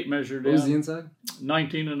took a tape measure down. What was the inside?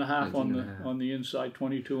 19 and a half on the inside,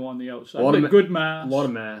 22 on the outside. Good mass. A lot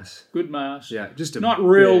of mass. Good mass. Yeah, just not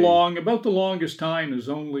real long. About the longest tine is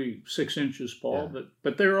only 6 inches, Paul. Yeah.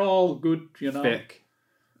 But they're all good, thick.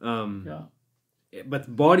 Yeah.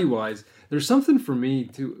 But body-wise, there's something for me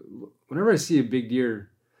too. Whenever I see a big deer,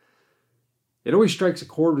 it always strikes a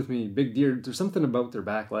chord with me. Big deer. There's something about their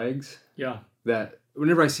back legs. Yeah. That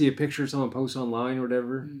whenever I see a picture someone posts online or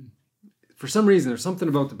whatever, for some reason there's something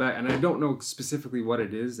about the back, and I don't know specifically what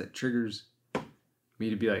it is that triggers me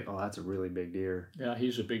to be like, oh, that's a really big deer. Yeah,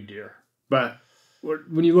 he's a big deer. But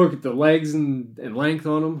when you look at the legs and length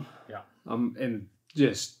on him, yeah, and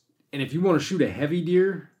if you want to shoot a heavy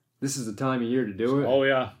deer, this is the time of year to do it. Oh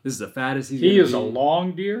yeah, this is the fattest he's going to be. He is a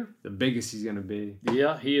long deer. The biggest he's going to be.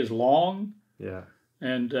 Yeah, he is long. Yeah.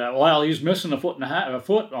 And he's missing a foot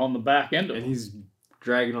on the back end of him. And he's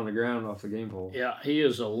dragging on the ground off the game pole. Yeah, he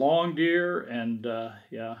is a long deer, and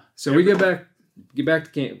yeah. So we get back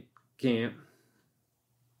to camp.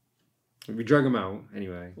 We drug him out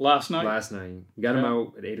anyway. Last night. We got him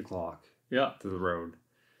out at 8:00. Yeah. To the road.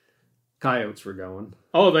 Coyotes were going.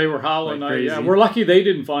 Oh, they were howling. Yeah, we're lucky they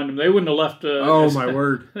didn't find him. They wouldn't have left. Oh my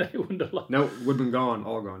word! They wouldn't have left. No, would have been gone,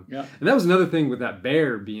 all gone. Yeah. And that was another thing with that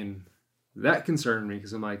bear being. That concerned me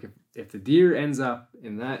because I'm like, if the deer ends up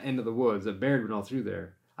in that end of the woods, that bear went all through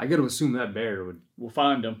there. I got to assume that bear we'll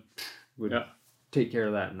find him. Would take care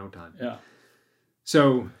of that in no time. Yeah.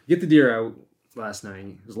 So get the deer out last night.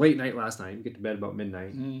 It was late night last night. We get to bed about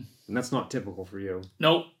midnight, and that's not typical for you.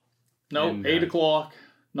 Nope. 8:00,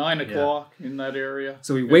 9:00 in that area.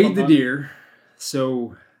 So we weighed the deer.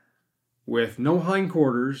 So with no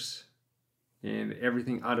hindquarters and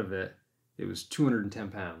everything out of it, it was 210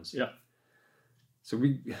 pounds. Yeah. So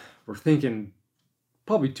we're thinking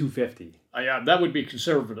probably 250. Yeah, that would be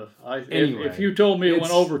conservative. Anyway, if you told me it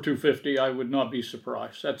went over 250, I would not be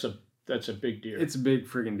surprised. That's a big deer. It's a big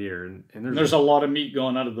friggin' deer, and there's a lot of meat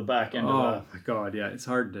going out of the back end of that. Oh my God, yeah, it's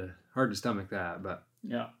hard to stomach that, but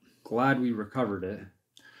yeah, glad we recovered it.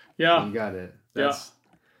 Yeah, we got it.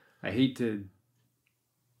 I hate to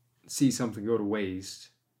see something go to waste,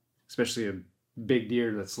 especially a big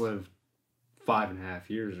deer that's lived 5.5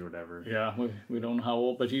 years or whatever. Yeah, we don't know how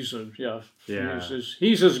old, but he's as good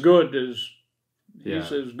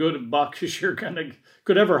a buck as you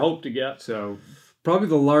could ever hope to get. So probably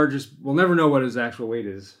the largest. We'll never know what his actual weight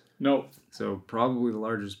is. No. So probably the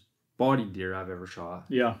largest bodied deer I've ever shot.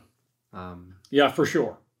 Yeah. Yeah, for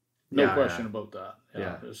sure. No question about that.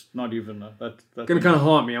 Yeah, it's not even that's gonna kind of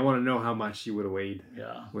haunt me. I want to know how much he would have weighed.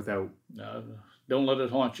 Yeah. Without. Don't let it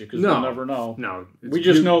haunt you because we'll never know. No, we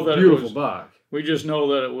just know that beautiful buck. We just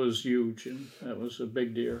know that it was huge and that was a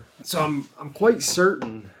big deer. So I'm quite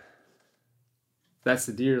certain that's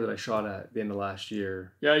the deer that I shot at the end of last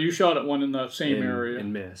year. Yeah, you shot at one in that same area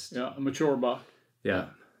and missed. Yeah, a mature buck. Yeah,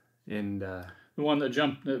 and the one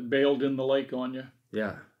that bailed in the lake on you.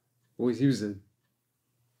 Yeah, well, he was a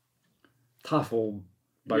tough old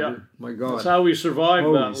bugger. Yeah. My God. That's how we survived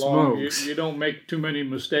that long. You don't make too many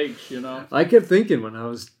mistakes, I kept thinking when I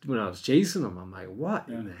was chasing him, I'm like, what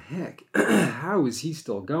in the heck? How is he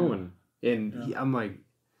still going? Yeah. And I'm like,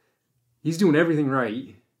 he's doing everything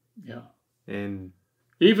right. Yeah. And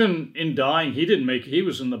even in dying, he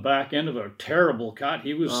was in the back end of a terrible cut.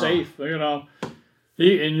 He was safe, and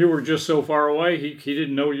you were just so far away, he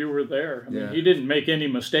didn't know you were there. I mean, he didn't make any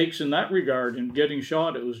mistakes in that regard in getting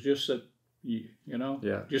shot. It was just that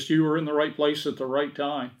just you were in the right place at the right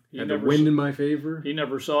time. And the wind in my favor. He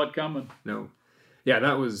never saw it coming. No. Yeah,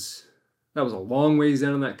 that was a long ways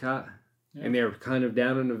down on that cut. Yeah. And they were kind of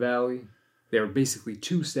down in the valley. They were basically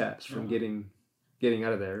 2 steps from getting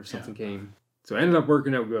out of there if something came. So it ended up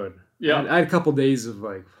working out good. Yeah. I had a couple days of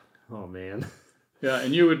like, oh man. Yeah,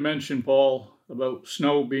 and you had mentioned, Paul, about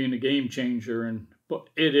snow being a game changer, but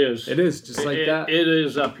it is. It is just like that. It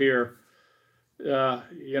is up here.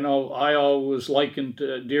 I always likened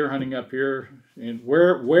deer hunting up here, and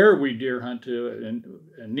where we deer hunt to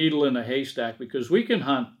a needle in a haystack, because we can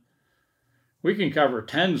cover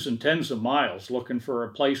tens and tens of miles looking for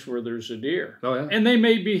a place where there's a deer. Oh yeah. And they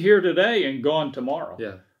may be here today and gone tomorrow.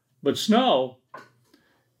 Yeah. But snow,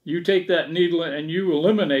 you take that needle and you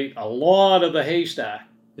eliminate a lot of the haystack.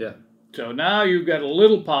 Yeah. So now you've got a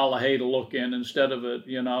little pile of hay to look in instead of it,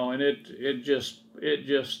 and it just.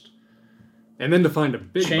 And then to find a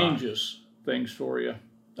big changes things for you.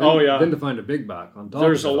 Then to find a big buck on top.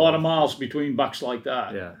 There's a lot of miles between bucks like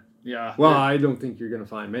that. Yeah. Yeah. Well, I don't think you're going to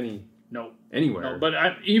find many. No. Anywhere. No, but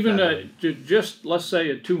just let's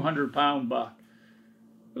say a 200-pound buck.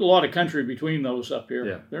 There's a lot of country between those up here.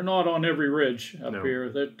 Yeah. They're not on every ridge up here.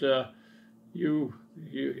 That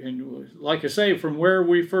and like I say, from where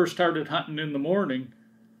we first started hunting in the morning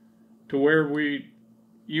to where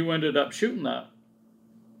you ended up shooting that,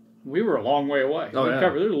 we were a long way away. Oh, yeah.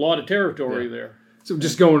 There's a lot of territory there. So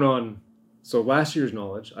just going on, so last year's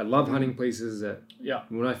knowledge, I love hunting places that,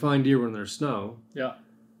 when I find deer when there's snow,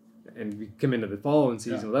 and we come into the following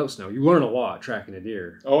season without snow, you learn a lot tracking a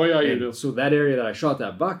deer. Oh, yeah, you do. So that area that I shot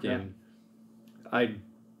that buck in,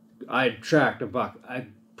 I tracked a buck. I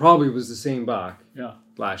probably was the same buck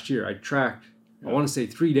last year. I tracked, I want to say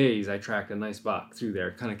 3 days, I tracked a nice buck through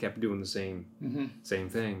there. Kind of kept doing the same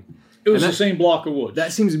thing. It was the same block of woods.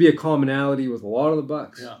 That seems to be a commonality with a lot of the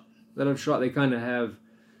bucks that I've shot. They kind of have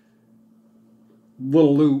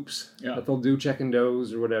little loops that they'll do, checking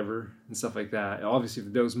does or whatever and stuff like that. Obviously,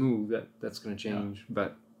 if the does move, that's going to change.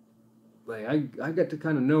 But like I got to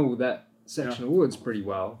kind of know that section of woods pretty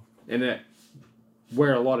well, and that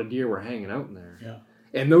where a lot of deer were hanging out in there. Yeah.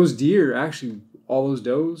 And those deer, actually, all those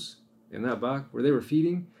does in that buck where they were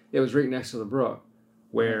feeding, it was right next to the brook,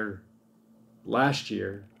 where last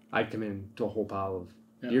year I'd come into a whole pile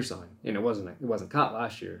of deer sign, and it wasn't caught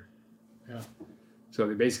last year. Yeah. So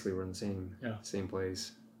they basically were in the same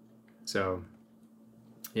place. So,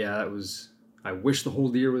 that was. I wish the whole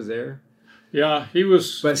deer was there. Yeah, he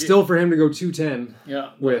was. But still, for him to go 210.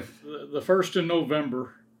 Yeah. With the first in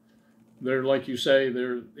November, they're like you say,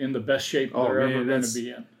 they're in the best shape they're ever going to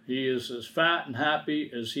be in. He is as fat and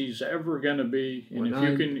happy as he's ever going to be, and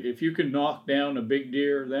if you can knock down a big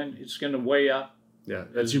deer, then it's going to weigh up. Yeah,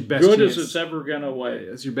 that's your best. Good chance. as it's ever going to weigh.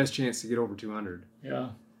 That's your best chance to get over 200. Yeah.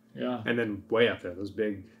 Yeah. And then way up there, those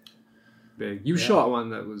big. You shot one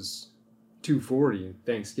that was 240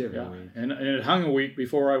 Thanksgiving week. And it hung a week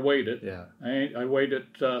before I weighed it. Yeah. I weighed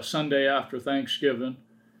it Sunday after Thanksgiving,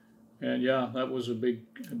 and that was a big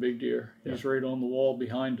deer. Yeah. He's right on the wall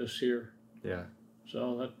behind us here. Yeah.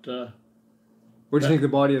 So that. Where'd you think the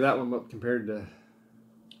body of that one looked compared to?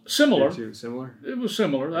 Similar. Similar? It was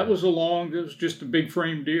similar. That was it was just a big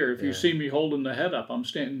frame deer. If you see me holding the head up, I'm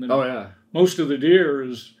standing. Most of the deer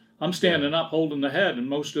is. I'm standing up holding the head, and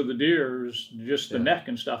most of the deer is just the neck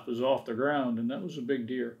and stuff is off the ground, and that was a big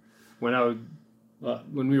deer. When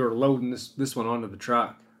we were loading this one onto the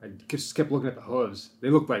truck, I just kept looking at the hooves.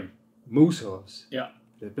 They looked like moose hooves. Yeah.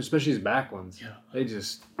 Especially his back ones. Yeah. They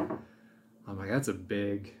just, I'm like, that's a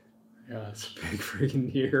big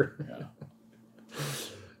freaking deer. Yeah.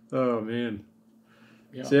 Oh, man.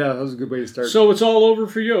 Yeah. So, that was a good way to start. So it's all over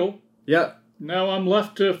for you. Yeah. Now I'm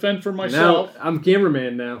left to fend for myself. Now I'm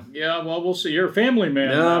cameraman now. Yeah, well, we'll see. You're a family man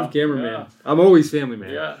now. I'm cameraman. Yeah. I'm always family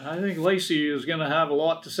man. Yeah, I think Lacey is going to have a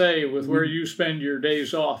lot to say with where you spend your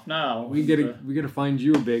days off now. We gotta find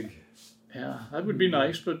you a big. Yeah, that would be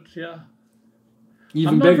nice, but Even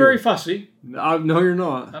I'm not bigger. very fussy. No, you're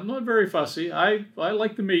not. I'm not very fussy. I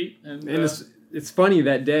like the meat, and it's funny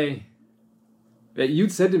that day that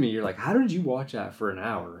you'd said to me, you're like, how did you watch that for an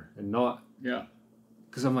hour and not? Yeah.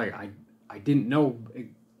 Because I'm like, I didn't know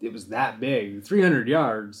it was that big, 300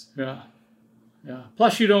 yards. Yeah. Yeah.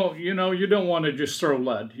 Plus, you don't want to just throw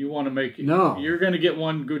lead. You want to make it. No. You're going to get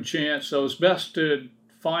one good chance, so it's best to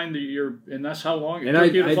find and that's how long it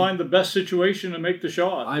took you to find the best situation to make the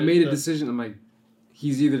shot. I made a decision. I'm like,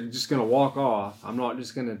 he's either just going to walk off. I'm not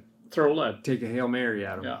just going to throw lead. Take a Hail Mary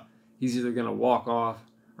at him. Yeah. He's either going to walk off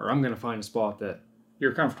or I'm going to find a spot that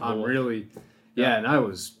you're comfortable with. And I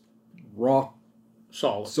was rock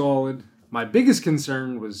solid. My biggest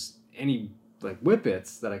concern was any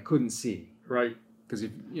whippets that I couldn't see. Right. Because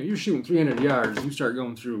if you're shooting 300 yards, you start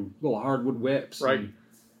going through little hardwood whips. Right.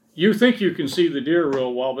 You think you can see the deer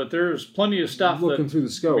real well, but there's plenty of stuff looking through the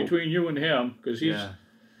scope between you and him because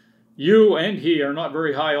you and he are not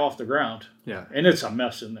very high off the ground. Yeah. And it's a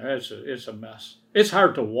mess in there. It's a mess. It's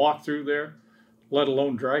hard to walk through there, let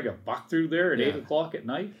alone drag a buck through there at 8 o'clock at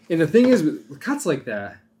night. And the thing is, with cuts like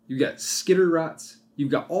that, you got skitter ruts. You've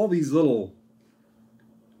got all these little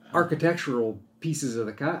architectural pieces of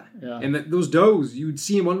the cut. Yeah. And those does, you'd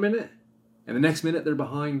see them 1 minute, and the next minute they're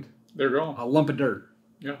behind They're gone. a lump of dirt.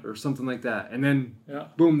 Yeah. Or something like that. And then, yeah.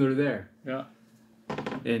 Boom, they're there. Yeah.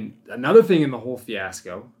 And another thing in the whole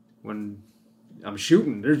fiasco, when I'm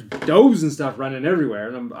shooting, there's does and stuff running everywhere.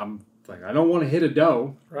 And I'm like, I don't want to hit a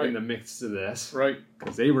doe in the mix of this. Right.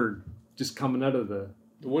 Because they were just coming out of the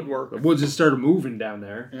woodwork. The woods just started moving down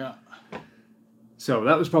there. Yeah. So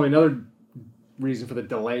that was probably another reason for the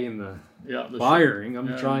delay in the firing.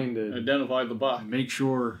 I'm trying to identify the buck. Make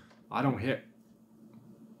sure I don't hit.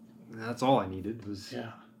 That's all I needed was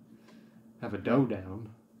have a doe down.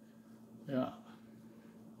 Yeah.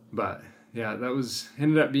 But that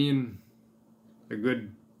ended up being a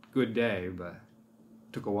good day, but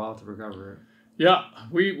took a while to recover it. Yeah,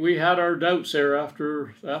 we had our doubts there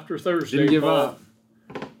after Thursday. Didn't give up.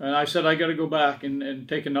 And I said, I got to go back and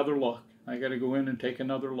take another look. I got to go in and take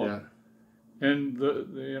another look. Yeah. And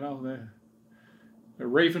the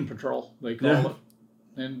Raven Patrol, they call it,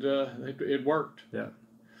 and it worked. Yeah.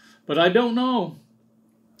 But I don't know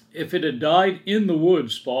if it had died in the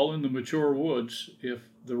woods, Paul, in the mature woods, if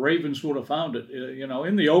the ravens would have found it.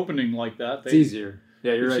 In the opening like that, it's easier.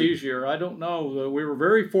 Yeah, you're right. It's easier. I don't know. We were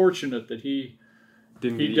very fortunate that he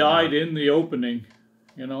Didn't died in the opening.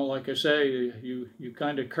 Like I say, you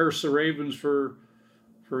kind of curse the ravens for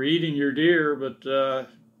eating your deer, but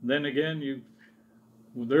then again,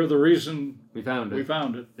 they're the reason we found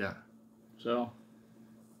it. Yeah.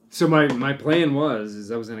 So my plan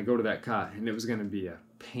is I was going to go to that cot, and it was going to be a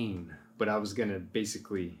pain, but I was going to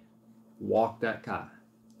basically walk that cot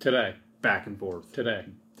today, back and forth.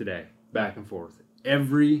 Today, back and forth.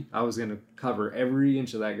 I was going to cover every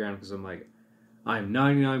inch of that ground because I'm like, I'm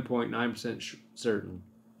 99.9% certain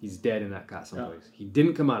he's dead in that cot someplace. Yeah. He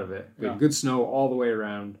didn't come out of it. We had good snow all the way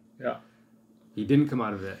around. Yeah. He didn't come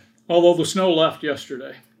out of it. Although the snow left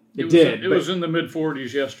yesterday. It was in the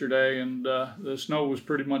mid-40s yesterday, and the snow was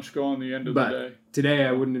pretty much gone the end of the day. Today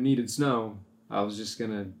I wouldn't have needed snow. I was just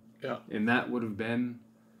going to... Yeah. And that would have been...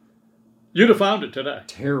 You'd have found it today.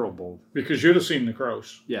 Terrible. Because you'd have seen the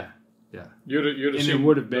crows. Yeah. Yeah. You'd have and seen it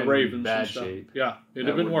would have been the ravens in bad shape. Yeah. It'd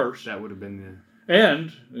have been worse. That would have been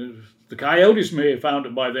And the coyotes may have found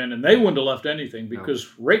it by then, and they wouldn't have left anything,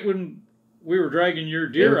 because right when we were dragging your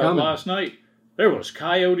deer out last night, there was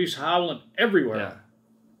coyotes howling everywhere. Yeah.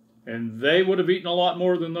 And they would have eaten a lot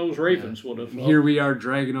more than those ravens would have. And here we are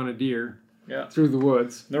dragging on a deer through the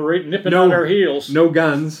woods. They're nipping at our heels. No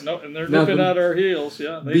guns. No, and they're nipping at our heels.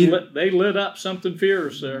 Yeah, they lit up something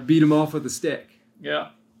fierce there. Beat them off with a stick. Yeah.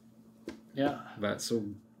 Yeah. That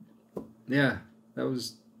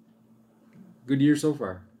was a good year so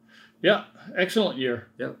far. Yeah, excellent year.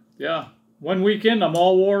 Yep. Yeah. One weekend, I'm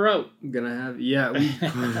all wore out. I'm gonna have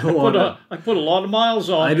I put a lot of miles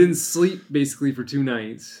on. I didn't sleep basically for 2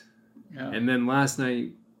 nights. Yeah. And then last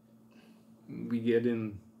night we get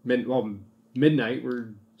in midnight.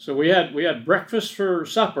 So we had breakfast for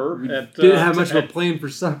supper. We didn't have much of a plan for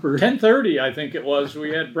supper. 10:30, I think it was.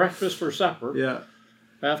 We had breakfast for supper. Yeah.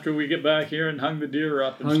 After we get back here and hung the deer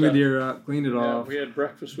up. The deer up, cleaned it off. We had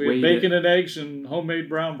breakfast. We had bacon and eggs and homemade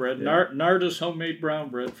brown bread. Yeah. Narda's homemade brown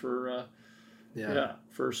bread for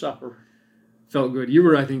supper. Felt good. You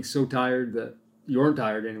were, I think, so tired that you weren't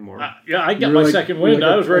tired anymore. I got my second wind.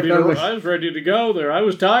 I was ready to go there. I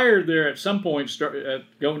was tired there at some point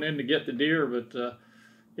going in to get the deer, but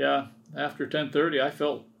after 10:30, I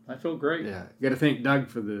felt great. Yeah, you got to thank Doug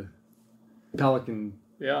for the Pelican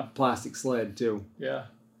plastic sled too. Yeah,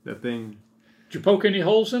 that thing. Did you poke any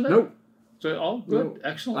holes in it? Nope. So all good, nope.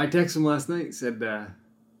 Excellent. I texted him last night. Said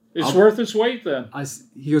it's worth its weight then.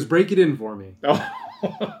 He goes, break it in for me. Oh,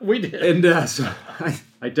 we did. And so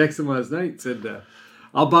I texted him last night. Said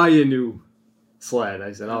I'll buy you a new sled.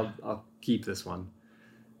 I said I'll keep this one,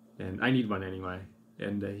 and I need one anyway.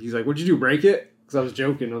 And he's like, what'd you do? Break it? Because I was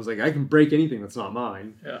joking. I was like, I can break anything that's not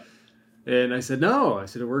mine. Yeah. And I said, no. I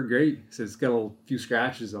said, it worked great. He said, it's got a few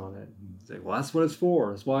scratches on it. He's like, well, that's what it's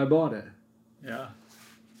for. That's why I bought it. Yeah.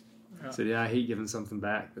 I said, I hate giving something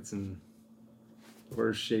back that's in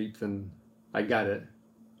worse shape than I got it.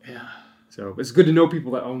 Yeah. So it's good to know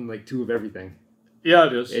people that own like 2 of everything. Yeah,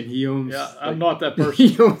 it is. And he owns... Yeah, I'm not that person.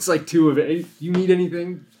 He owns like 2 of it. You need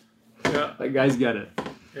anything? Yeah. That guy's got it.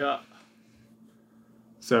 Yeah.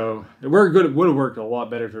 So it worked good. It would have worked a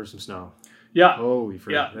lot better for some snow. Yeah. Holy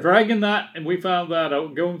frick. Yeah, dragging that, and we found that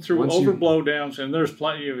out, going through blowdowns, and there's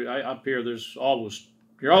plenty of, up here,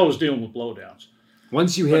 you're always dealing with blowdowns.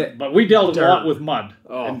 Once you hit... But we dealt a lot with mud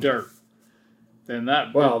and dirt. And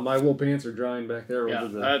my wool pants are drying back there over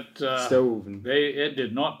the stove. And it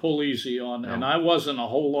did not pull easy on, and I wasn't a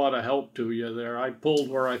whole lot of help to you there. I pulled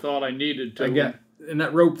where I thought I needed to. And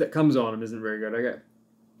that rope that comes on them isn't very good. I got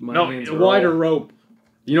a wider rope.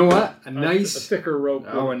 You know what? A thicker rope.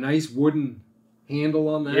 Oh, a nice wooden handle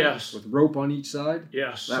on that. Yes. With rope on each side.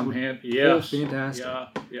 Yes. That would fantastic.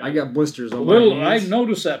 Yeah. I got blisters on my hands. I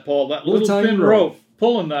noticed that, Paul. That little thin rope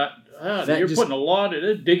pulling that. You're putting a lot of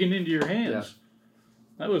it digging into your hands.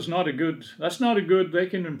 Yeah. That's not a good. They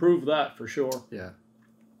can improve that for sure. Yeah.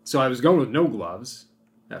 So I was going with no gloves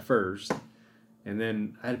at first. And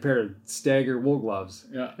then I had a pair of Stagger wool gloves.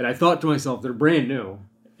 Yeah. And I thought to myself, they're brand new.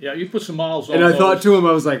 Yeah, you put some miles on and I those. thought to him,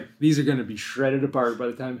 I was like, these are going to be shredded apart by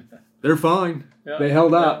the time. They're fine. Yeah, they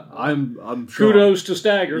held up. I'm sure. Kudos to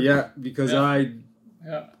Stagger. Yeah, because I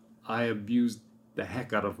abused the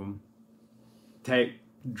heck out of them.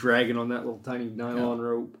 Dragging on that little tiny nylon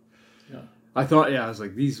rope. I thought, I was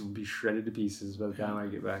like, these will be shredded to pieces by the time I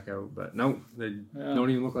get back out. But no, they don't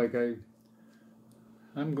even look like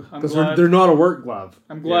I'm because glad they're not a work glove.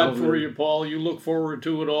 I'm glad for you, Paul. You look forward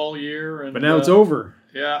to it all year, and but now it's over.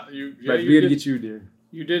 Yeah, you did get you, deer.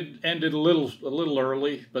 You did end it a little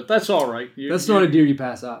early, but that's all right. That's not a deer you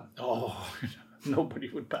pass up. Oh, nobody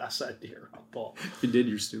would pass that deer up, Paul. If you did,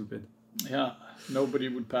 you're stupid. Yeah, nobody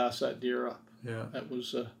would pass that deer up. Yeah,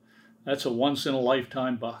 that's a once in a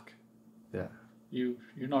lifetime buck. Yeah, you're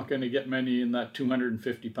not going to get many in that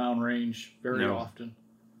 250-pound range very often.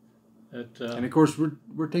 And of course,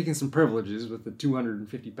 we're taking some privileges with the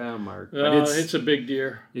 250-pound mark. But it's a big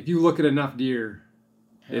deer. If you look at enough deer,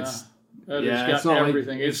 it's got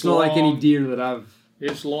everything. Like, it's not like any deer that I've.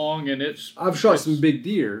 It's long and I've shot some big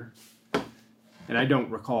deer, and I don't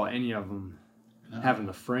recall any of them having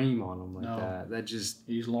the frame on them like that. That just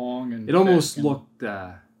he's long and it almost looked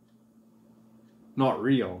not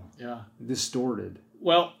real. Yeah, distorted.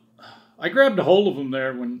 Well, I grabbed a hold of him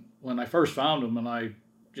there when I first found him, and I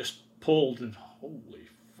just pulled and holy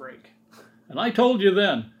frig! And I told you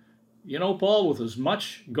then. Paul, with as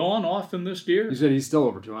much gone off in this deer... You said he's still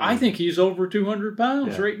over 200. I think he's over 200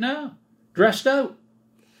 pounds right now, dressed out.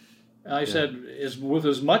 I said, with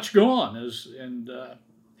as much gone as... And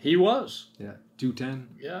he was. Yeah, 210.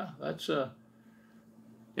 Yeah, that's... And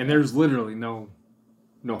there's literally no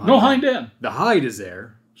hind. No hind end. The hide is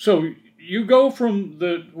there. So you go from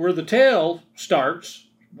where the tail starts,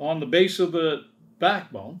 on the base of the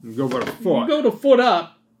backbone... You go about a foot. You go to foot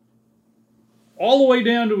up, all the way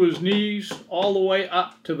down to his knees, all the way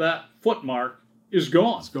up to that foot mark is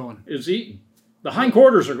gone. It's gone. It's eaten. The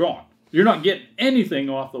hindquarters are gone. You're not getting anything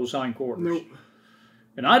off those hindquarters. Nope.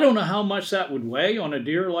 And I don't know how much that would weigh on a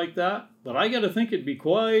deer like that, but I got to think it'd be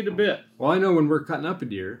quite a bit. Well, I know when we're cutting up a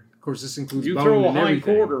deer, of course this includes you bone throw a and hind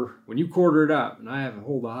everything. quarter. When you quarter it up, and I have a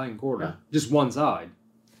hold of hind quarter, just one side,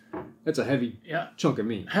 that's a heavy chunk of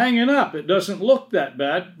meat. Hanging up, it doesn't look that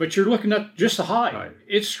bad, but you're looking at just the hide. Right.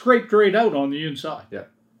 It's scraped right out on the inside. Yeah.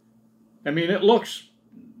 I mean, it looks,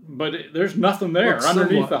 but there's nothing there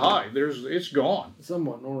underneath the hide. It's gone.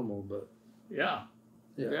 Somewhat normal, but yeah.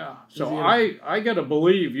 So I got to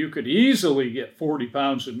believe you could easily get 40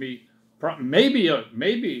 pounds of meat,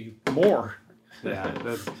 maybe more. Yeah,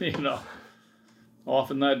 that's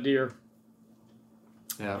off in that deer.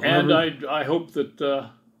 Yeah, and I hope that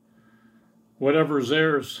whatever's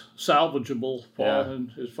there is salvageable, Paul.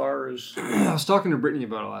 And as far as I was talking to Brittany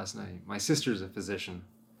about it last night. My sister's a physician,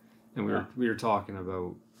 and we were talking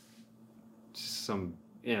about some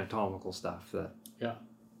anatomical stuff that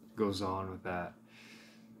goes on with that.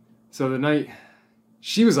 So the night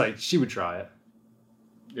she was like, she would try it.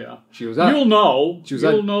 Yeah, she was. You'll know.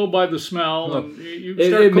 You'll know by the smell, and you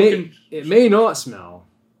start cooking. It may not smell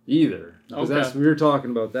either. Because we were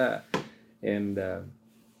talking about that, and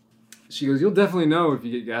she goes, "You'll definitely know if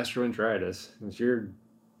you get gastroenteritis if you're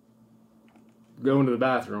going to the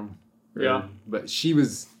bathroom." But she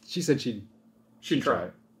said she'd try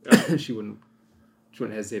it. Yeah. she wouldn't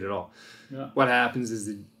hesitate at all. Yeah. What happens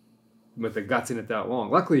is with the guts in it that long.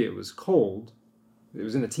 Luckily, it was cold. It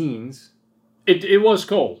was in the teens. It was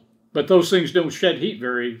cold, but those things don't shed heat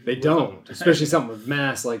They don't, especially something with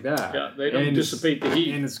mass like that. Yeah, they don't dissipate the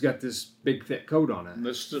heat. And it's got this big, thick coat on it.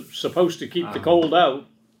 That's supposed to keep the cold out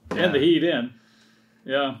and the heat in.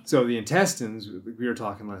 Yeah. So the intestines, we were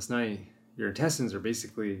talking last night, your intestines are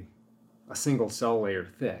basically a single cell layer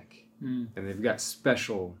thick. And they've got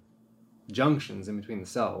special junctions in between the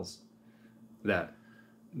cells that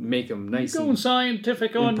make them nice and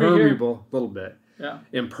scientific on impermeable, a little bit. Yeah.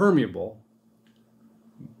 Impermeable.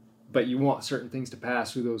 But you want certain things to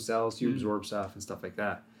pass through those cells to absorb stuff and stuff like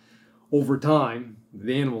that. Over time,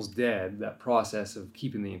 the animal's dead. That process of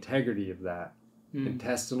keeping the integrity of that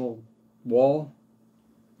intestinal wall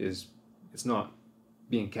it's not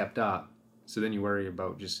being kept up. So then you worry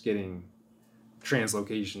about just getting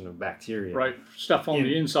translocation of bacteria. Right, stuff on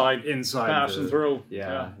the inside passing through.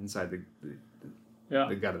 Inside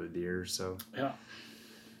the gut of the deer. So yeah.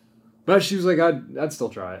 But she was like, I'd still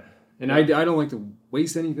try it. And I don't like to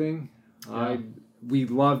waste anything. Yeah. We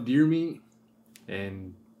love deer meat,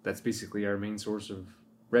 and that's basically our main source of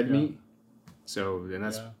red meat. So, and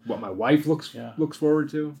that's what my wife looks forward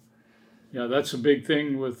to. Yeah, that's a big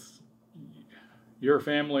thing with your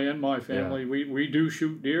family and my family. Yeah. We do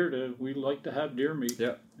shoot deer. We like to have deer meat.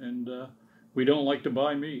 Yeah. And we don't like to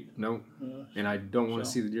buy meat. No. And I don't want to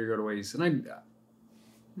see the deer go to waste. And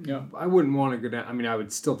I wouldn't want to go down. I mean, I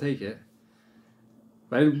would still take it.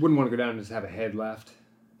 But I wouldn't want to go down and just have a head left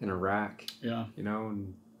in a rack. Yeah. And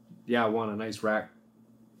I want a nice rack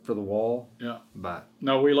for the wall. Yeah. But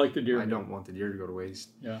no, we like the deer. I don't want the deer to go to waste.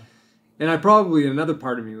 Yeah. And another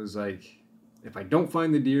part of me was like, if I don't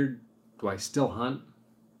find the deer, do I still hunt?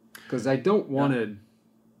 Because I don't want to.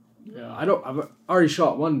 Yeah. I've already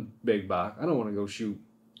shot one big buck. I don't want to go shoot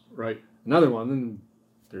another one. Then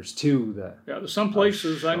there's two that. Yeah, there's some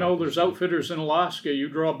places I know there's outfitters in Alaska. You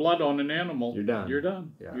draw blood on an animal, you're done. You're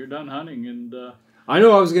done. Yeah. You're done hunting. And I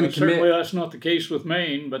know I was going to commit. Certainly, that's not the case with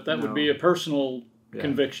Maine, but that would be a personal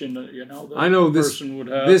conviction that that I know this person would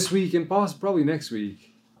have this week and probably next week.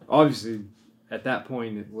 Obviously, at that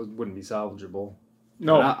point, it wouldn't be salvageable.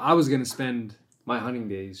 No, but I was going to spend my hunting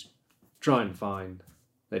days trying to find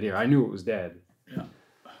that deer. I knew it was dead. Yeah,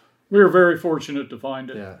 we were very fortunate to find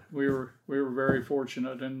it. Yeah, we were very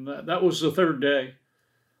fortunate, and that was the third day.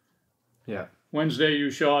 Yeah, Wednesday you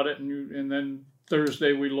shot it, and then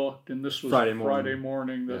Thursday we looked, and this was Friday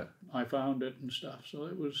morning that I found it and stuff. So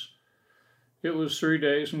it was 3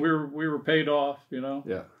 days, and we were paid off.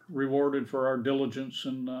 Rewarded for our diligence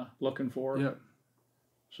and looking for it. Yeah.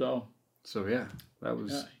 So yeah, that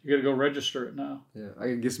was. Yeah, you got to go register it now. Yeah, I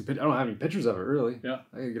can get some. I don't have any pictures of it really. Yeah,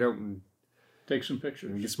 I can get out and take some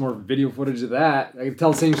pictures. And get some more video footage of that. I can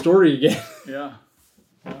tell the same story again. Yeah.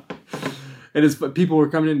 And it's people were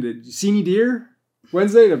coming in. Did you see any deer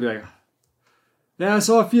Wednesday? They'll be like, yeah, I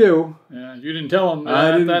saw a few. Yeah, you didn't tell them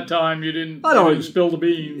at that time. You didn't spill the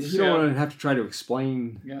beans. You don't want to have to try to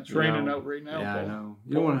explain. Yeah, it's raining out right now. Yeah, I know.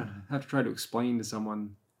 You don't want to have to try to explain to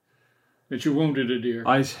someone that you wounded a deer.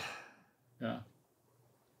 Yeah.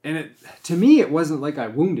 And to me, it wasn't like I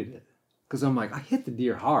wounded it. Because I'm like, I hit the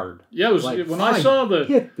deer hard. Yeah, it was like, when I saw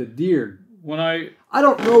hit the deer. I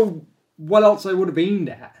don't know what else I would have aimed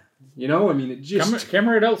at. I mean, it just... Came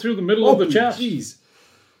right out through the middle of the chest. Jeez.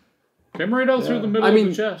 Came right out through the middle of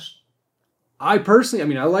the chest. I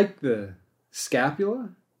personally, I like the scapula,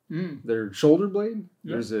 their shoulder blade.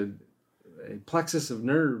 Yeah. There's a plexus of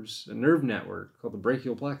nerves, a nerve network called the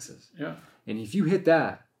brachial plexus. Yeah. And if you hit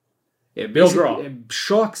that, they'll drop. It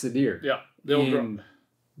shocks the deer. Yeah, they'll drop.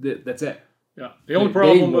 That's it. Yeah. The only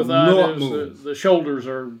problem with that is the shoulders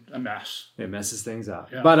are a mess. It messes things up.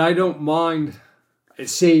 Yeah. But I don't mind. It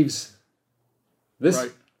saves this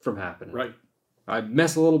from happening. Right. I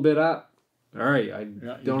mess a little bit up. All right. I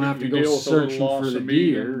don't have to go searching for the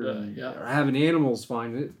deer or having animals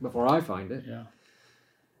find it before I find it. Yeah.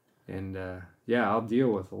 And I'll deal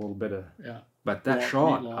with a little bit of. Yeah. But that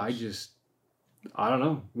shot, I don't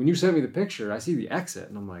know. When you sent me the picture, I see the exit,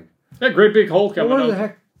 and I'm like, that great big hole coming where out. the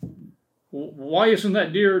heck? Why isn't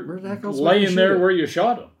that deer laying there where you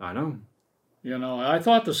shot him? I know. I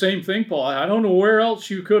thought the same thing, Paul. I don't know where else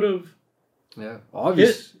you could have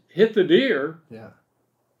hit the deer. Yeah.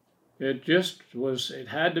 It just was, it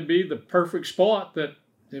had to be the perfect spot that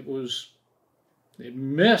it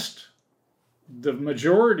missed the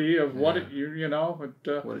majority of what it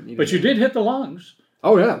but you did hit the lungs.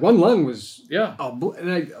 Oh, yeah. One lung was... Yeah.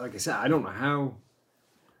 And like I said, I don't know how...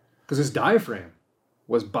 Because his diaphragm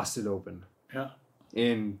was busted open. Yeah.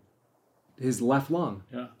 And his left lung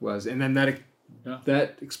was. And then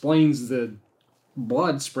that explains the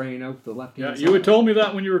blood spraying out the left hand side. You had told me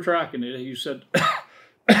that when you were tracking it. You said,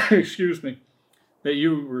 excuse me, that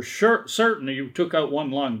you were certain that you took out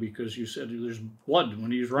one lung because you said there's blood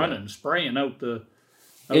when he was running, spraying out the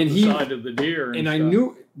side of the deer. And I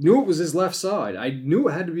knew it was his left side. I knew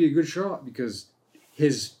it had to be a good shot because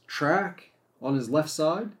his track on his left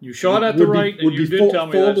side. You shot at the right, and you did tell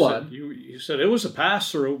me that. Blood. You said it was a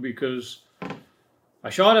pass through because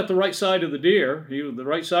I shot at the right side of the deer. The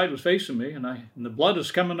right side was facing me, and the blood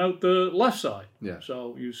is coming out the left side. Yeah.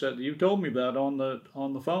 So you told me that on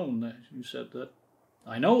the phone. That you said that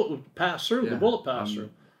I know it would pass through. The bullet passed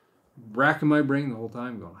through. Racking my brain the whole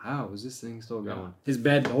time, going, how is this thing still going? Yeah. His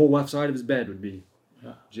bed, the whole left side of his bed would be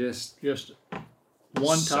just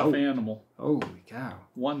one tough animal. Holy cow!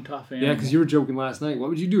 One tough animal. Yeah, because you were joking last night. What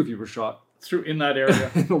would you do if you were shot through in that area?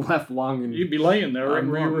 In the left lung, and you'd be laying there right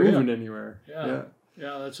where you were moving anywhere. Yeah,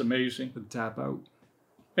 that's amazing. Would tap out.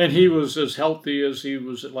 And he was as healthy as he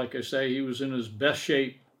was. Like I say, he was in his best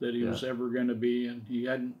shape that he was ever going to be, and he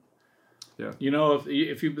hadn't. Yeah.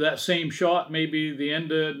 If you that same shot, maybe the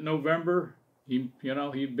end of November, he'd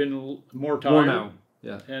been more tired. More now.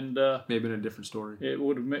 Yeah. And maybe been a different story. It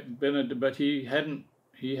would have been but he hadn't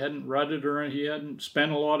rutted or he hadn't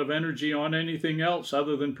spent a lot of energy on anything else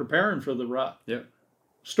other than preparing for the rut. Yep.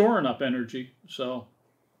 Storing up energy. So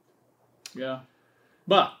yeah.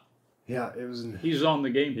 But he's on the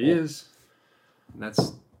game. He is. And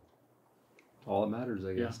that's all that matters,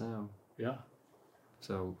 I guess, now. Yeah.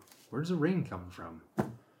 So where's the rain coming from?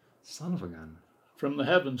 Son of a gun. From the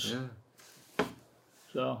heavens. Yeah.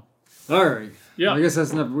 So. All right. Yeah. I guess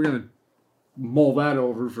that's enough. We're going to mull that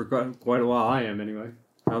over for quite a while. I am, anyway.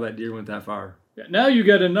 how that deer went that far. Yeah, now you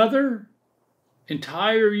got another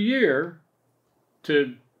entire year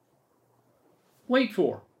to wait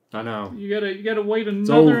for. I know. You gotta wait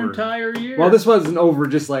another entire year. Well, this wasn't over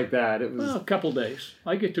just like that. It was a couple days.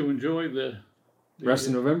 I get to enjoy the rest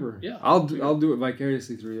of November. Yeah, I'll do it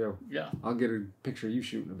vicariously through you. Yeah, I'll get a picture of you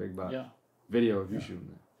shooting a big buck. Yeah, video of you shooting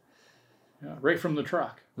it. Yeah, right from the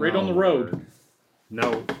truck, right on the road. Lord.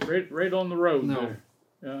 No, right on the road. No, there.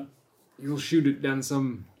 Yeah, you'll shoot it down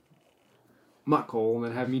some muck hole and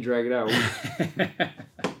then have me drag it out.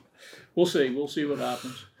 We'll see. We'll see what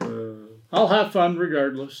happens. I'll have fun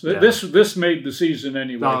regardless. This made the season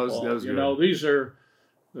anyway. That was you good. know, these are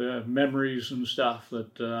the memories and stuff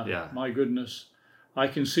that. My goodness, I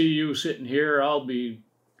can see you sitting here. I'll be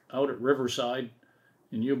out at Riverside,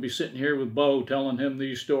 and you'll be sitting here with Bo telling him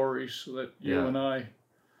these stories that you and I.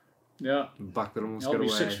 Yeah. Buck that almost I'll got be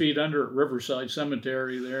away. 6 feet under at Riverside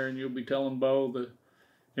Cemetery there, and you'll be telling Bo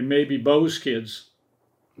and maybe Bo's kids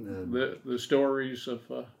the stories of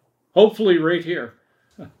hopefully right here.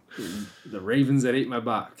 The ravens that ate my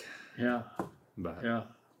buck. Yeah. But yeah.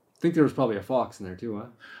 I think there was probably a fox in there too, huh?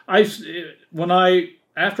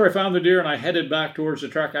 After I found the deer and I headed back towards the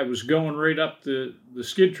truck, I was going right up the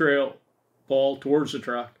skid trail, Paul, towards the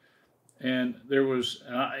truck, and there was,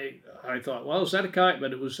 and I thought, well, is that a kite?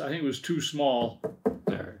 But I think it was too small.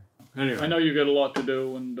 There. Anyway, I know you got a lot to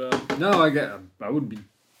do, and no, I would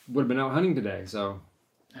have been out hunting today, so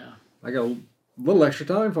yeah, I got a little extra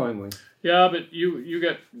time finally. Yeah, but you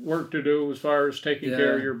got work to do as far as taking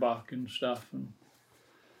care of your buck and stuff,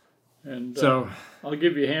 and so I'll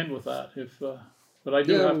give you a hand with that but I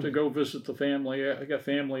do have to go visit the family. I got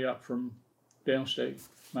family up from downstate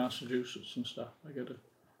Massachusetts and stuff. I got to.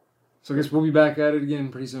 So I guess we'll be back at it again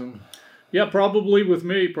pretty soon. Yeah, probably with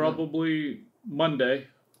me. Probably Monday.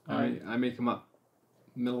 I may come up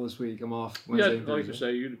middle of this week. I'm off Wednesday. Yeah, like I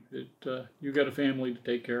say, you got a family to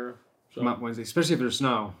take care of. So. I'm up Wednesday, especially if there's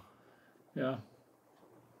snow. Yeah.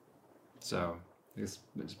 So I guess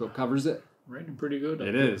it just about covers it. Raining pretty good.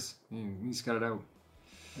 It is. You just got it out.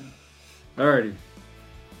 Yeah. Alrighty.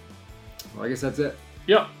 Well, I guess that's it.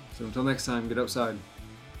 Yep. So until next time, get outside.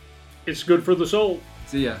 It's good for the soul.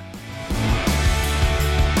 See ya.